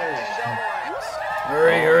the colors.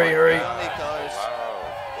 Hurry.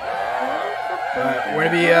 Alright, we're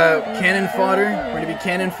gonna be cannon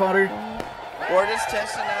fodder. We're just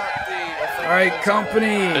testing out the. Alright,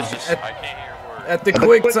 company. At the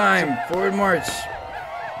quick time. Forward march.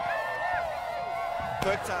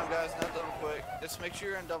 Quick time, guys, not double quick. Just make sure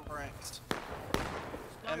you're in double ranks.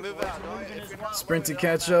 And move out. If you're not Sprint to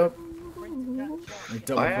catch up.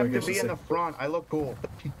 I have to be in the front. I look cool.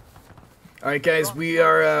 Alright, guys, we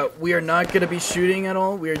are not gonna be shooting at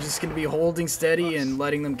all. We are just gonna be holding steady and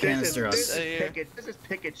letting them canister us. This is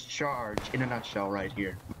Pickett's charge in a nutshell, right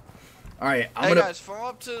here. Alright, Hey guys, form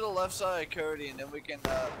up to the left side of Cody, and then we can.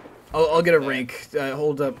 I'll get a rank.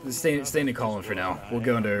 Hold up. Stay in the column for now. We'll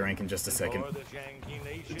go into a rank in just a second.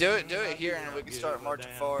 Do it here, and we can start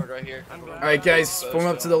marching forward right here. Alright, guys, form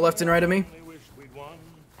up to the left and right of me.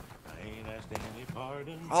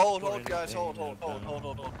 Hold, guys, hold.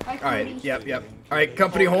 Alright, yep. Alright,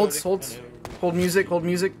 company holds. Hold music. Hold,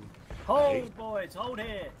 boys, hold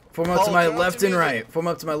here. Form up to my left and right.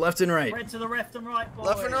 Spread to the left and right, boys.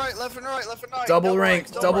 Left and right. Double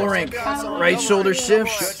rank. Right shoulder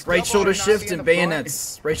shift and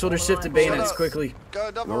bayonets. Right shoulder shift and bayonets quickly.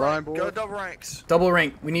 Go double ranks. Double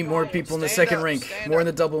rank. We need more people in the second rank. More in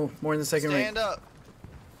the second rank. Stand up.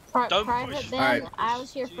 Private Ben, I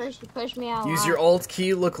was here first. You pushed me out. Use your alt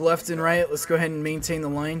key. Look left and right. Let's go ahead and maintain the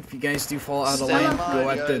line. If you guys do fall out of the line, go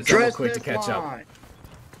at the double quick to catch up.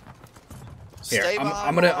 Here,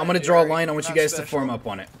 I'm gonna draw a line. I want you guys to form up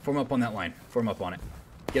on it. Form up on that line. Form up on it.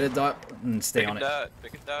 Get a dot and stay on it.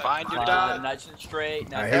 Find your dot. Nice and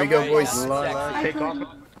straight. Alright, here we go, boys.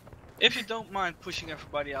 If you don't mind pushing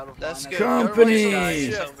everybody out of line. That's good.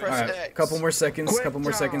 Company! Alright, couple more seconds.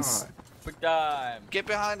 Quick time. Get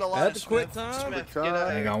behind the line. That's quick time.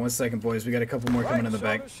 Hang on 1 second, boys. We got a couple more coming in the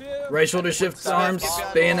back. Right shoulder shift, arms,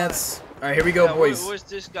 bayonets. Alright, here we go, boys. Who is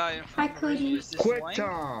this guy in Hi, front of Cody. me? Quick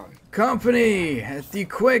time. Company at the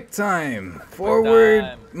quick time.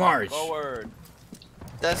 Forward march. Forward.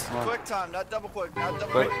 That's quick time, not double quick. Stay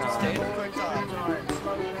in quick time.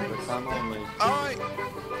 Quick time only. Alright.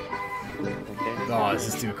 Oh,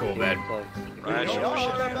 this is too cool, man.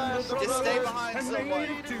 Just stay behind someone.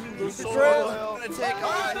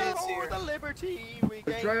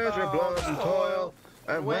 The treasure, blood, and toil.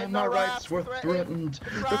 And when my rights were threatened,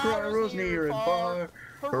 the cry rose near and far.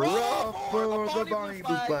 Hurrah for the bonny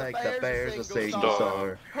blue flag that bears a single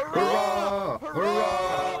star. Hurrah,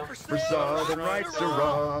 hurrah, for southern rights,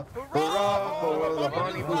 hurrah. Hurrah for the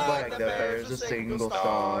bonny blue flag that bears a single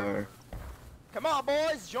star. Come on,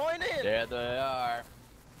 boys, join in. There they are.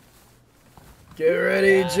 Get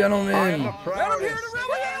ready, gentlemen. Let 'em hear the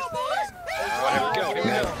rebel yell, boys.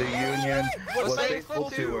 As the Union was faithful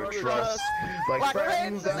to her trust, like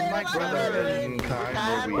friends and like brothers in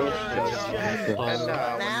kind were we just. And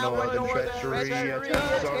now in northern treachery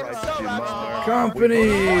attempts our rights to mar.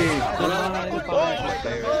 Company!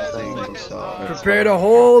 Prepare Prepare to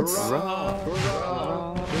hold.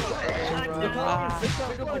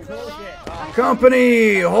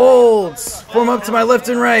 Company, holds. Form up to my left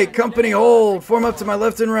and right. Company, hold. Form up to my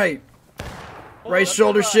left and right. Right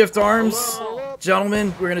shoulder shift arms.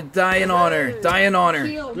 Gentlemen, we're gonna die in honor. Die in honor.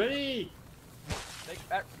 Ready.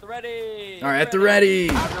 At the ready. All right, at the ready.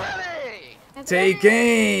 Take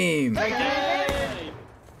aim.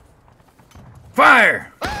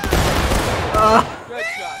 Fire. Good shot. Good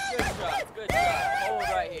shot. Good shot. Hold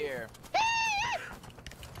right here.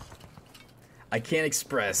 I can't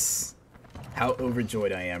express how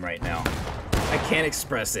overjoyed I am right now. I can't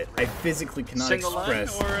express it. I physically cannot Single line,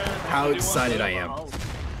 express or, how do you excited want I am. Oh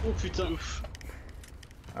putain.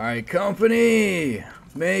 Alright, company!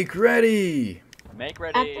 Make ready! Make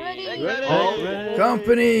ready. Ready.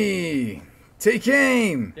 Company! Take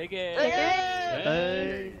aim! Dig it.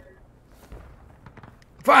 Hey.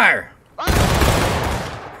 Fire!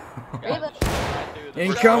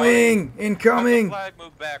 Incoming! Incoming! Flag,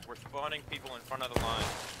 move back. We're spawning people in front of the line.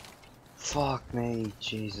 Fuck me,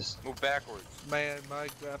 Jesus. Move backwards. Man, my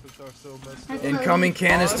graphics are so messed up. Incoming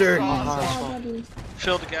canister!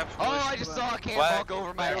 Fill the gaps. Oh, I just saw a cannonball go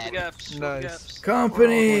over my Fill the head. gaps. Fill the Nice. gaps.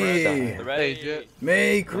 Company! Ready.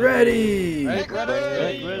 Make ready!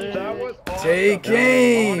 Ready. That was Take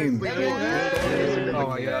aim! Oh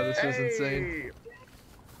my god, this was insane.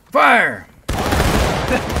 Fire!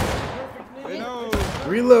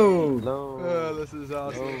 Reload! Oh, this is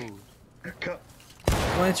awesome.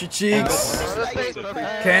 Clench your cheeks.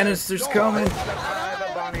 Canisters coming.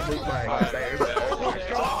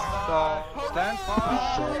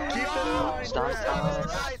 Stand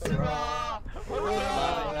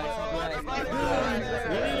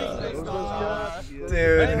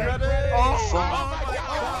Dude.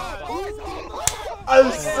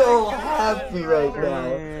 I'm so happy right now.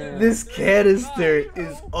 This canister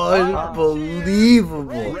is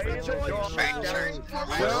unbelievable.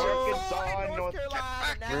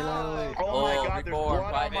 Oh my god, there's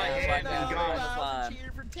blood on my hand.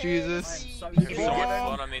 Jesus.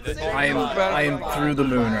 I am through the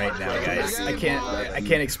moon right now, guys. I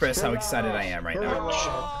can't express how excited I am right now.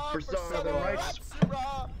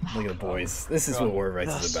 Look at the boys. This is what War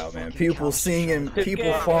Rights is about, man. People singing,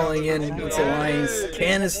 people falling in into lines,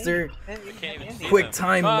 canister, quick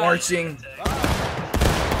time marching.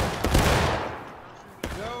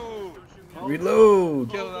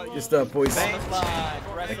 Reload! Good stuff, boys.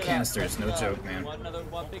 That canister is no joke, man.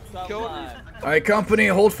 Alright, company,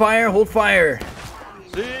 hold fire, hold fire.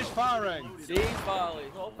 Cease firing. Cease volley.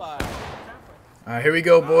 Hold fire. Alright, here we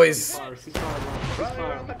go, boys.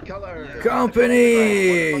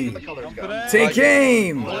 Company! Take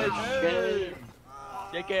aim!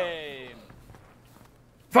 Take aim.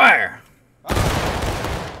 Fire!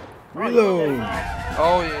 Reload!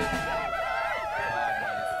 Oh yeah.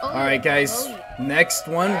 Alright, guys. Next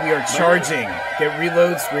one, we are charging. Get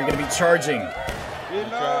reloads, we're gonna be charging.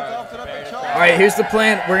 Alright, here's the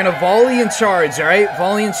plan. We're gonna volley and charge, alright?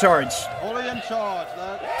 Volley and charge. Volley and charge,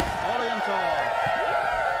 lad. Volley and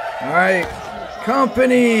charge. Alright.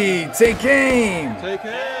 Company, take aim! Take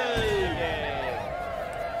aim!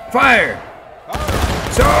 Fire!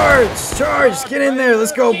 Charge! Charge! Get in there!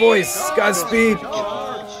 Let's go, boys! Godspeed!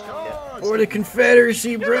 For the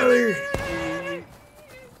Confederacy, brother!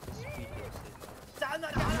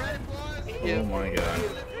 Oh my god.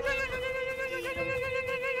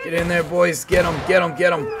 Get in there, boys! Get them! Get them! Get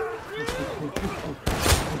them!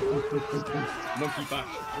 Monkey back.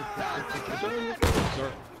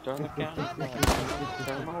 Get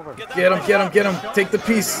them! Get them! Get them! Take the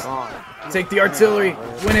piece! Take the artillery!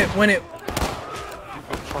 Win it! Win it!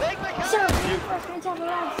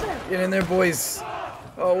 Get in there, boys!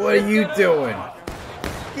 Oh, what are you doing?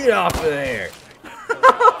 Get off of there!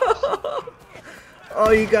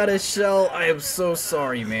 Oh, you got a shell. I am so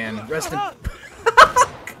sorry, man. Rest in...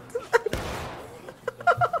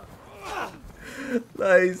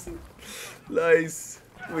 Nice. Nice.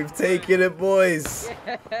 We've taken it, boys.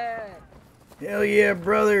 Hell yeah,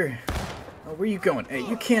 brother. Oh, where you going? Hey,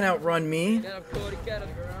 you can't outrun me. Get him, Cody, get him.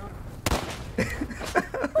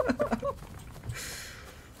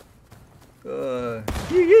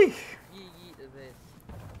 Yee.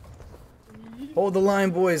 Hold the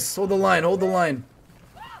line, boys. Hold the line. Hold the line.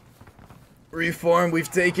 Reform. We've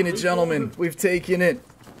taken it, gentlemen. We've taken it.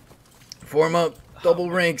 Form up. Double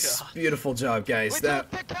ranks. Beautiful job, guys. That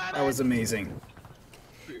was amazing.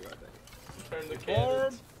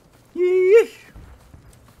 Yee.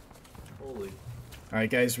 Holy. All right,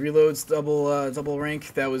 guys. Reloads. Double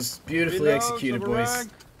rank. That was beautifully executed, boys.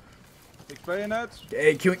 Six bayonets.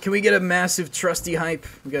 Hey, can we get a massive Trusty hype?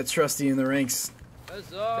 We got Trusty in the ranks.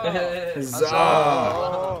 Huzzah!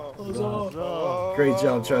 Huzzah! Great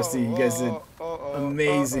job, Trusty. You guys did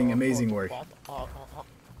amazing work.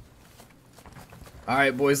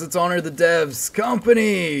 Alright, boys, let's honor the devs.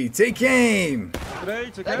 Company, take aim!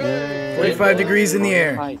 45 degrees in the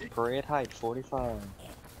air. Parade height, 45.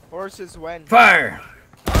 Horses win. Fire!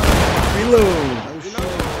 Reload!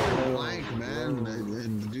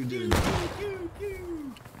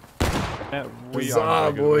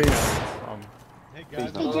 Huzzah, boys! Hey,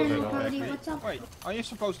 General Cody, what's up? Wait, are you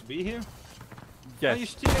supposed to be here? Yes. Are you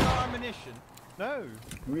stealing our ammunition? No.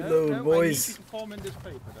 Reload, no, boys. I need you to form in this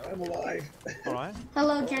paper, though. I'm alive. Alright.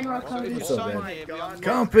 Hello, General Cody. What's up, man?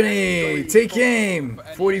 Company, take aim!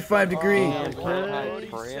 45 degree.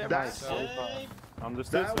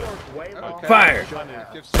 Understood. Fire!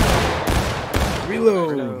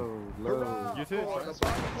 Reload! You too.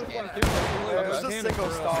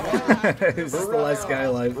 Is this the last guy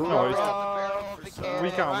alive? No, we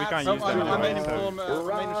can't use that.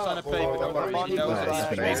 That's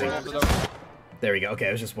been amazing. There we go. Okay,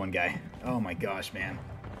 it was just one guy. Oh my gosh, man.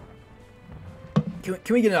 Can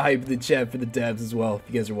we get a hype in the chat for the devs as well,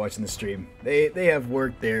 if you guys are watching the stream? They have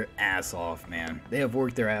worked their ass off, man. They have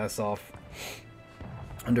worked their ass off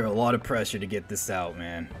under a lot of pressure to get this out,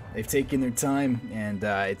 man. They've taken their time, and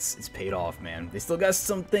it's paid off, man. They still got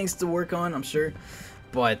some things to work on, I'm sure,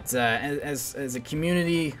 but as a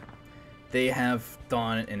community, they have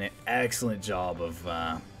done an excellent job of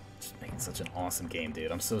just making such an awesome game,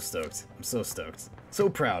 dude. I'm so stoked. I'm so stoked. So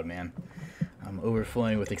proud, man. I'm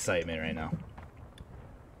overflowing with excitement right now.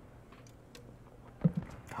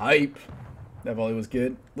 Hype. That volley was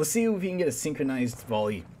good. Let's see if we can get a synchronized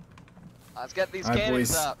volley. Let's get these All right,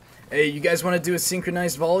 cannons boys. up. Hey, you guys want to do a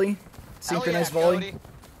synchronized volley? Synchronized volley?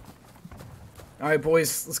 Alright,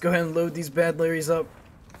 boys. Let's go ahead and load these bad Larrys up.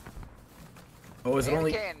 Oh, is it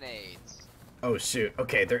only... Cannons. Oh, shoot.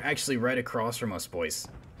 Okay, they're actually right across from us, boys.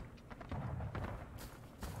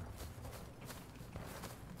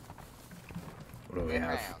 What do we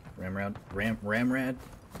have? Ramrad?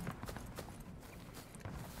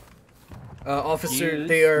 Officer,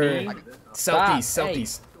 they are southeast. Hey.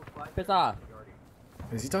 Piss off.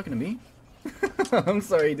 Is he talking to me? I'm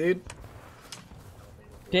sorry, dude.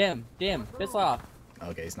 Dim, piss off.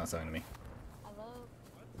 Okay, he's not talking to me.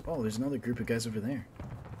 Oh, there's another group of guys over there.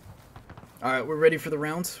 Alright, we're ready for the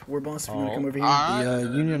round. War boss, if you want to come over here.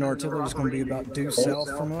 The Union artillery is going to be about due south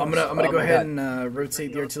from us. I'm gonna go ahead and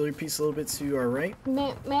rotate the artillery piece a little bit to our right.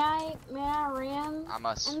 May I ram? I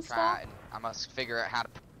must try and I must figure out how to.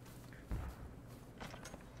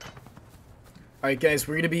 Alright guys,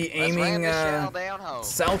 we're gonna be aiming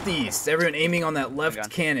southeast. Everyone aiming on that left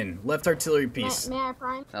cannon, left artillery piece. May I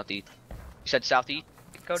prime? Southeast. You said southeast,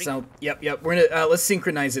 Cody? South. Yep. We're gonna let's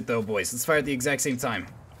synchronize it though, boys. Let's fire at the exact same time.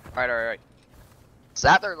 Alright. Is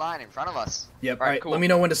that their line in front of us? Yep. Alright, cool. Let me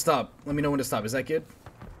know when to stop. Is that good?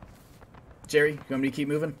 Jerry, you want me to keep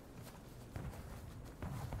moving?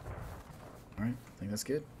 Alright, I think that's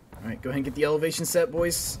good. Alright, go ahead and get the elevation set,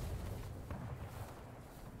 boys.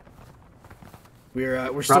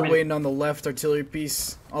 We're still waiting on the left artillery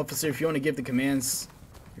piece. Officer, if you want to give the commands,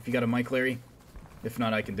 if you got a mic, Larry. If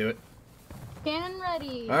not, I can do it. Cannon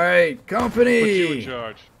ready. All right, company. Put you in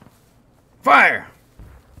charge. Fire.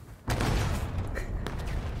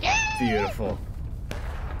 Beautiful.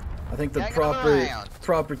 I think the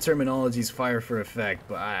proper terminology is fire for effect,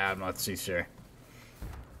 but I'm not too sure.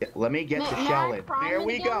 Let me get the shell in. There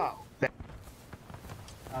we go.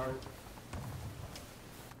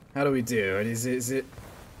 How do we do? Is it?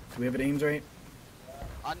 Do we have it aimed right?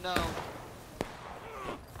 Unknown.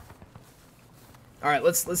 All right,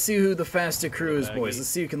 let's see who the faster crew is, boys. Let's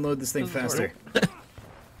see who can load this thing faster. So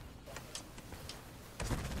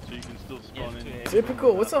you can still spawn in.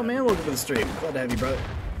 Typical. What's up, man? Welcome to the stream. Glad to have you, brother.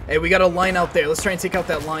 Hey, we got a line out there. Let's try and take out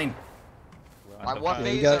that line. What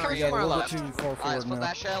phase you got a little bit too far Alright, forward let's put now.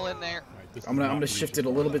 that shell in there. I'm gonna shift it a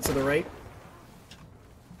little bit to the right.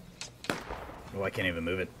 Oh, I can't even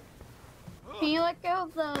move it. Can you let go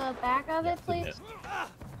of the back of it, please?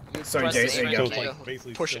 Sorry, Press Jason. the There you A go.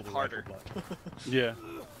 key, push it harder. Yeah.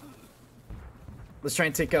 Let's try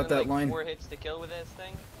and take out that like line. 4 hits to kill with this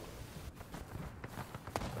thing.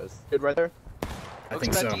 That's good right there. I Looks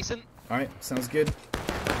think about so. decent. Alright, sounds good.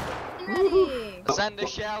 Ready. Send the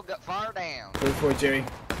shell far down. Go for it, Jerry.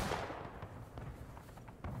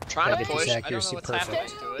 Trying to Gotta push. get I don't know what's happening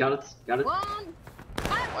to it. Got it. Got it. One.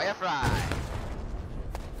 Left, right.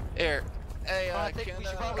 Here. Hey, I think we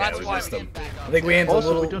should probably Yeah, that's we why missed we them. get back I up think we there. aimed a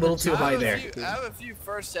little too high there. I have a few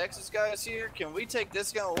first Texas guys here. Can we take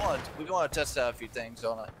this gun at once? We want to test out a few things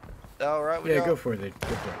on it. Is that alright? Yeah, go for it, dude. Go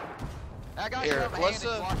for it. I got Here, you on my what's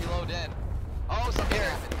hand and the- walk you low in. Oh, something Here.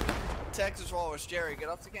 happened. Texas Walrus, Jerry, get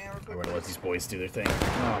off the camera I'm quick. gonna let these boys do their thing.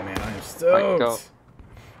 Oh man, I'm go. stoked.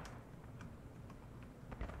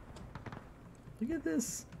 Look at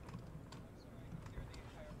this.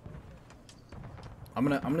 I'm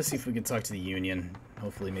gonna see if we can talk to the Union.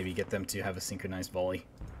 Hopefully, maybe get them to have a synchronized volley.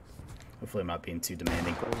 Hopefully, I'm not being too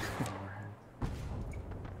demanding.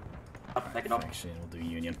 Actually, we'll do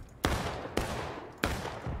Union.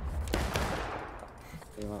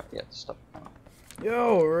 Yeah, stop.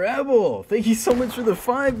 Yo, Rebel! Thank you so much for the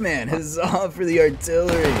 5-man. Huzzah for the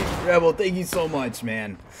artillery. Rebel, thank you so much,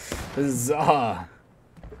 man. Huzzah.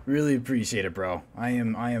 Really appreciate it, bro. I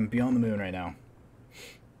am beyond the moon right now.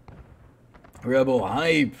 Rebel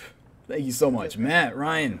hype. Thank you so much. Matt,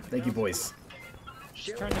 Ryan, thank you, boys.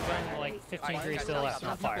 Just turn the gun like 15 degrees to the left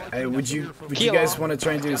and fire. Hey, would you guys want to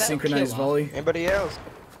try and do a synchronized volley? Anybody else?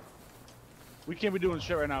 We can't be doing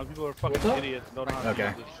shit right now. People are fucking idiots. Don't know how to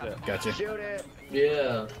Okay, do this shit. gotcha. Shoot it.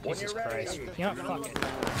 Yeah. Jesus Christ. You know, fuck it.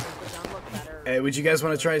 Hey, would you guys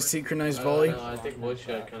want to try a synchronized volley? I think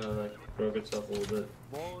Woodshed kind of like broke itself a little bit.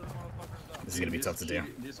 This is gonna be tough to do.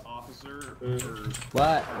 This officer,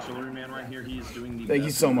 What? artilleryman right here, he is doing the Thank you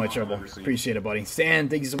best so job much, Oh, I've Rebel. ever seen. Appreciate it, buddy. Stan,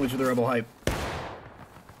 thank you so much for the Rebel hype.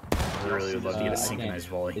 I really would love to get a synchronized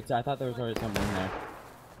volley. I thought there was already something in there.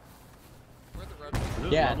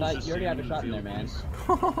 Yeah, I thought you already had a shot in there, man.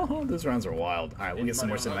 Those rounds are wild. Alright, we'll get some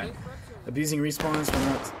more cinematic. Abusing respawns will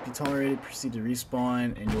not be tolerated. Proceed to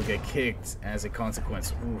respawn, and you'll get kicked as a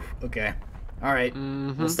consequence. Oof, okay. Alright,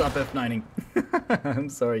 we'll stop F9ing. I'm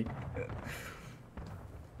sorry.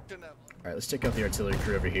 Alright, let's check out the artillery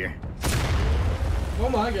crew over here. Oh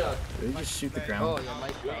my god. Did they just shoot the ground? Oh, yeah,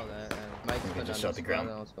 Mike shot that. Mike's They been just on shot the this ground.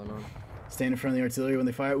 spot, I don't know what's going on. Stand in front of the artillery when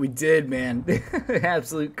they fire. We did, man.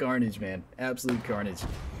 Absolute carnage, man. Absolute carnage.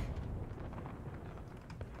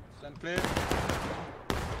 Stand clear.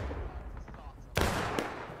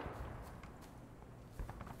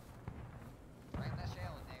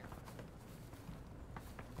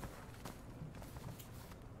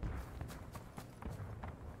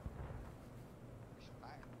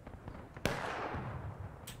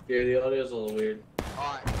 Yeah, the audio's a little weird.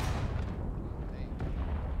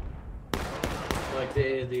 Like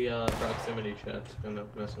the proximity chat's kind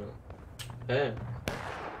of messing up. Hey.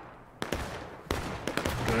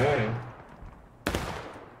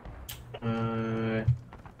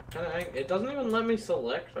 Alright. It doesn't even let me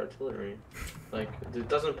select artillery. Like, it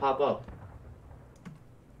doesn't pop up.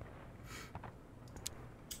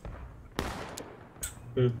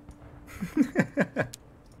 Alright,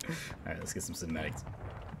 let's get some cinematics.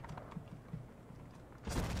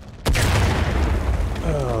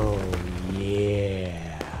 Oh,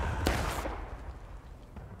 yeah.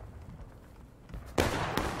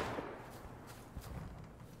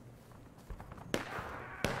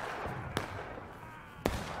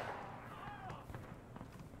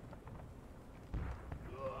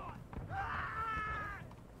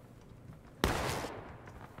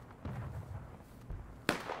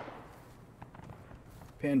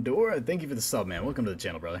 Pandora, thank you for the sub, man. Welcome to the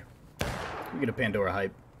channel, brother. We get a Pandora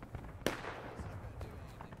hype.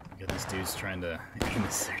 Got these dudes trying to aim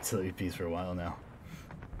this artillery piece for a while now.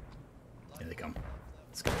 Here they come.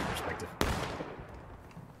 Let's get their perspective.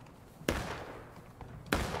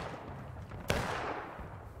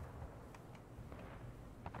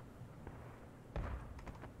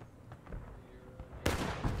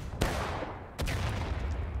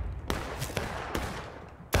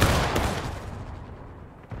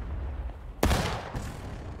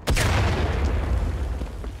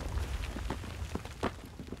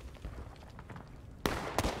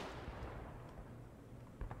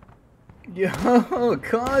 Yo,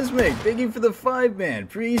 Cosmic, thank you for the 5-man.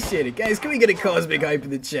 Appreciate it. Guys, can we get a Cosmic hype in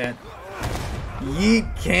the chat?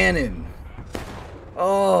 Yeet Cannon.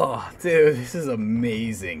 Oh, dude, this is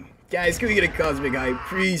amazing. Guys, can we get a Cosmic hype?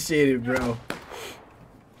 Appreciate it, bro.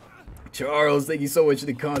 Charles, thank you so much for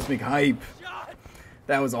the Cosmic hype.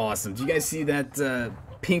 That was awesome. Did you guys see that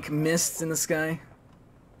pink mist in the sky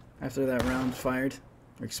after that round fired?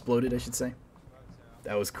 Or exploded, I should say.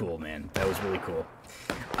 That was cool, man. That was really cool.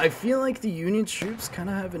 I feel like the Union troops kind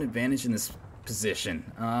of have an advantage in this position.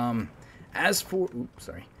 As for... Oops,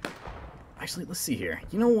 sorry. Actually, let's see here.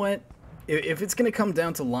 You know what? If it's going to come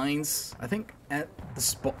down to lines, I think at the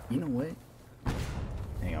spawn... You know what?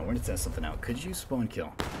 Hang on, we're going to test something out. Could you spawn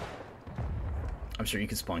kill? I'm sure you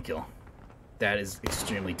could spawn kill. That is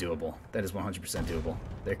extremely doable. That is 100% doable.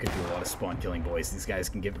 There could be a lot of spawn killing, boys. These guys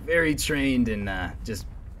can get very trained and just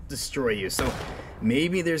destroy you. So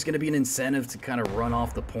maybe there's going to be an incentive to kind of run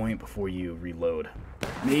off the point before you reload.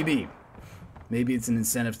 Maybe. Maybe it's an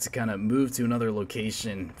incentive to kind of move to another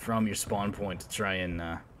location from your spawn point to try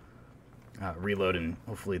and reload and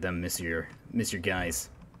hopefully them miss your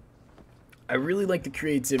guys. I really like the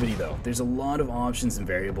creativity though. There's a lot of options and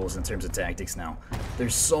variables in terms of tactics now.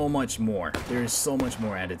 There's so much more. There's so much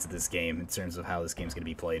more added to this game in terms of how this game's going to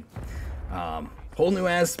be played. Whole new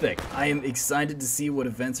aspect. I am excited to see what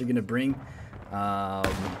events are going to bring.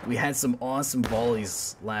 We had some awesome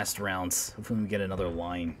volleys last round. Hopefully we get another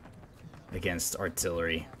line against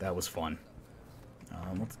artillery. That was fun.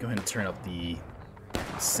 Let's go ahead and turn up the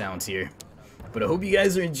sound here. But I hope you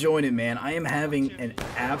guys are enjoying it, man. I am having an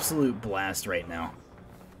absolute blast right now.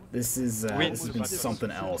 This has been something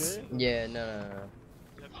else. Yeah, no.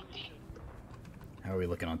 How are we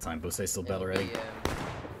looking on time? Bose still battle ready?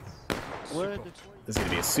 What? This is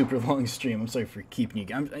gonna be a super long stream. I'm sorry for keeping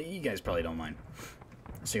you. You guys probably don't mind.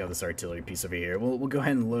 Let's check out this artillery piece over here. We'll go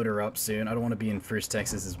ahead and load her up soon. I don't want to be in First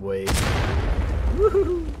Texas's way.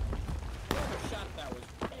 Woohoo! Shot that was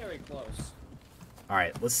very close. All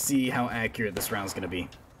right, let's see how accurate this round's gonna be.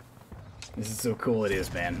 This is so cool. It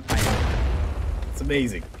is, man. It's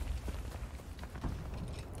amazing.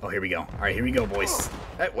 Oh, here we go. All right, here we go, boys.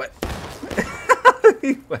 Hey, what?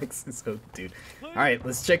 He flexes so, dude. All right,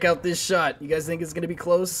 let's check out this shot. You guys think it's gonna be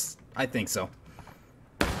close? I think so.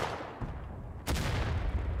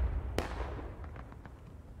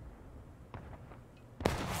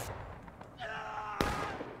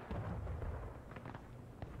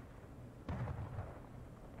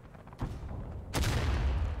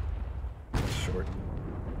 Short.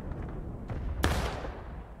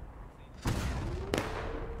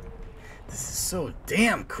 This is so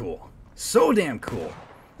damn cool. So damn cool.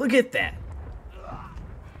 Look at that.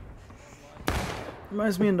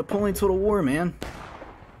 Reminds me of Napoleon Total War, man.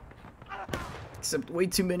 Except way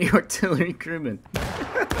too many artillery crewmen.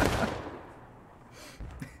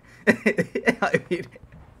 I mean,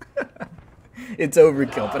 it's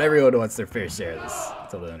overkill, but everyone wants their fair share of this.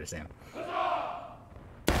 Totally understand.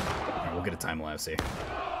 Alright, we'll get a time lapse here.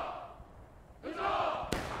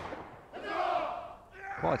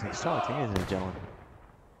 Quite exciting, isn't it, John?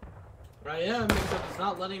 Right, yeah, except it's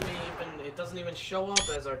not letting me even, it doesn't even show up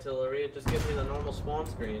as artillery, it just gives me the normal spawn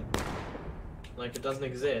screen. Like it doesn't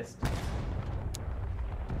exist.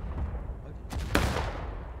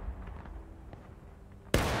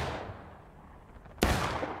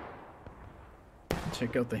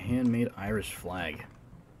 Check out the handmade Irish flag.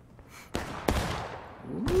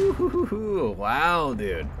 Ooh, wow,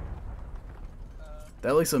 dude.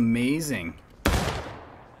 That looks amazing.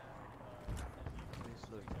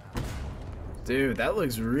 Dude, that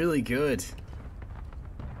looks really good.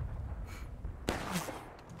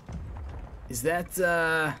 Is that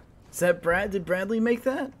Brad? Did Bradley make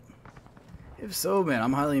that? If so, man,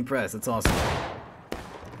 I'm highly impressed. That's awesome.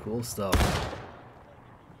 Cool stuff.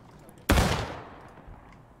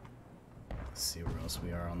 Let's see where else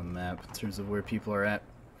we are on the map in terms of where people are at.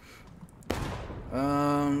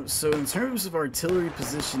 So in terms of artillery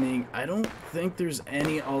positioning, I don't think there's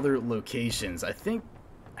any other locations. I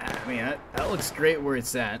mean, that looks great where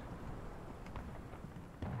it's at.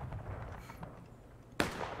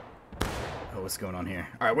 Oh, what's going on here?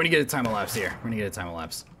 Alright, we're gonna get a time elapse here. We're gonna get a time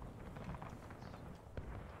elapse.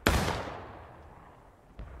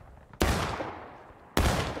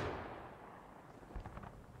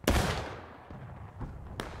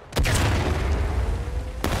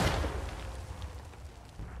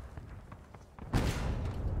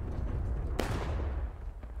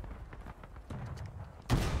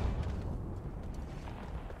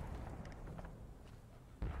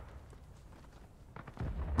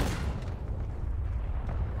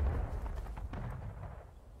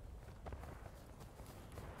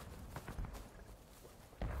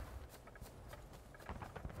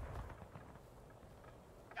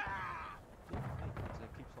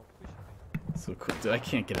 So cool. Dude, I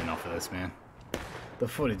can't get enough of this, man. The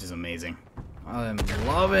footage is amazing. I'm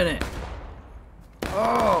loving it.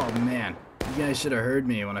 Oh, man. You guys should have heard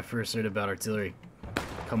me when I first heard about artillery.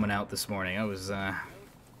 coming out this morning. I was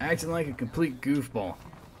acting like a complete goofball.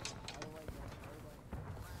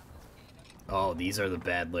 Oh, these are the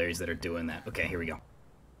bad Larrys that are doing that. Okay, here we go.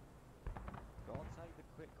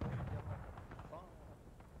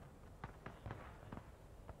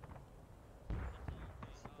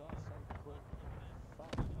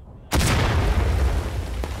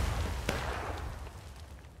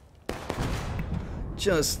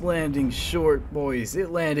 Just landing short, boys.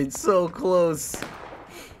 It landed so close.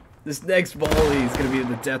 This next volley is going to be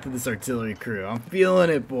the death of this artillery crew. I'm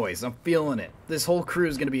feeling it, boys. I'm feeling it. This whole crew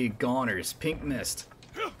is going to be goners. Pink mist.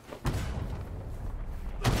 Just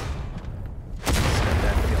got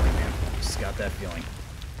that feeling, man. Just got that feeling.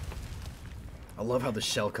 I love how the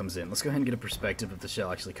shell comes in. Let's go ahead and get a perspective of the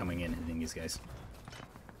shell actually coming in and hitting these guys.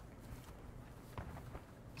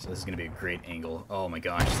 So this is going to be a great angle. Oh my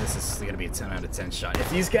gosh, this is going to be a 10 out of 10 shot. If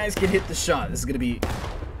these guys can hit the shot, this is going to be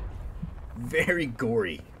very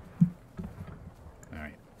gory.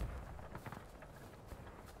 Alright.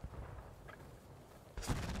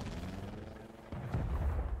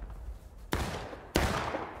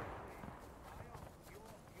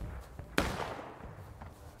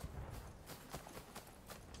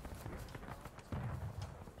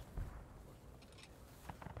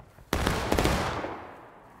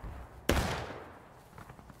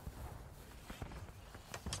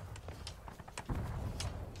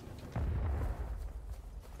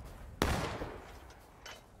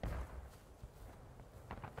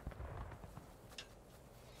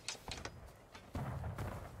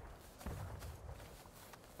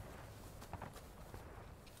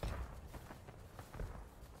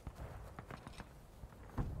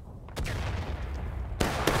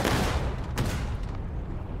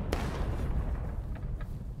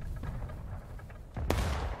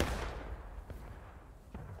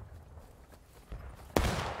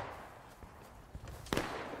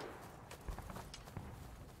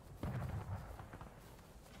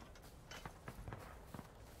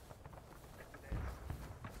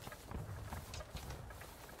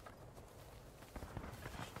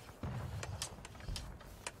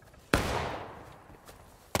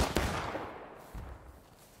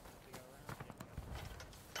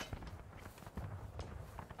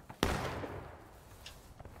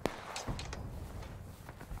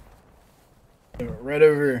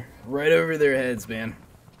 Right over their heads, man.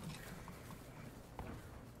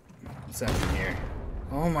 What's happening here?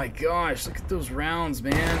 Oh my gosh, look at those rounds,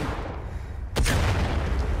 man.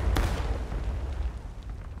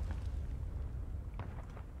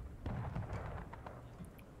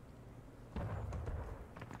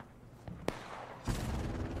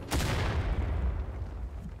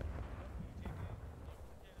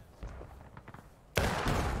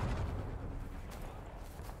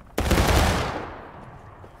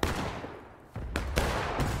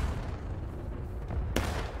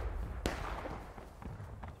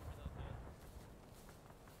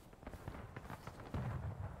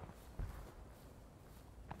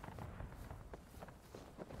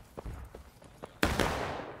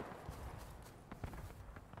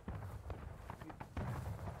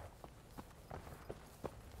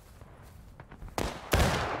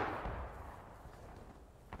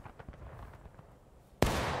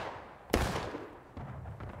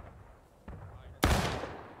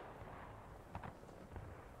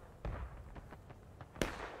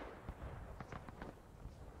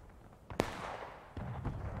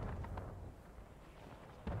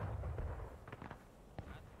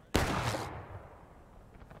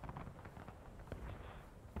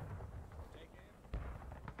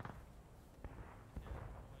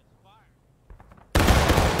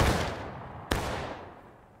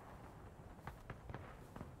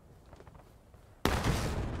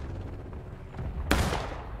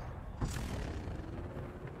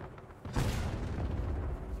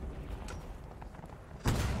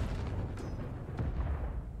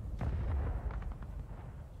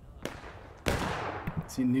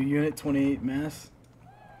 See, new unit 28 mass.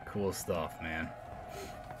 Cool stuff, man.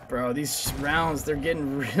 Bro, these rounds, they're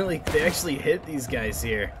getting really... They actually hit these guys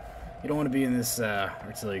here. You don't want to be in this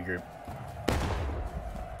artillery group.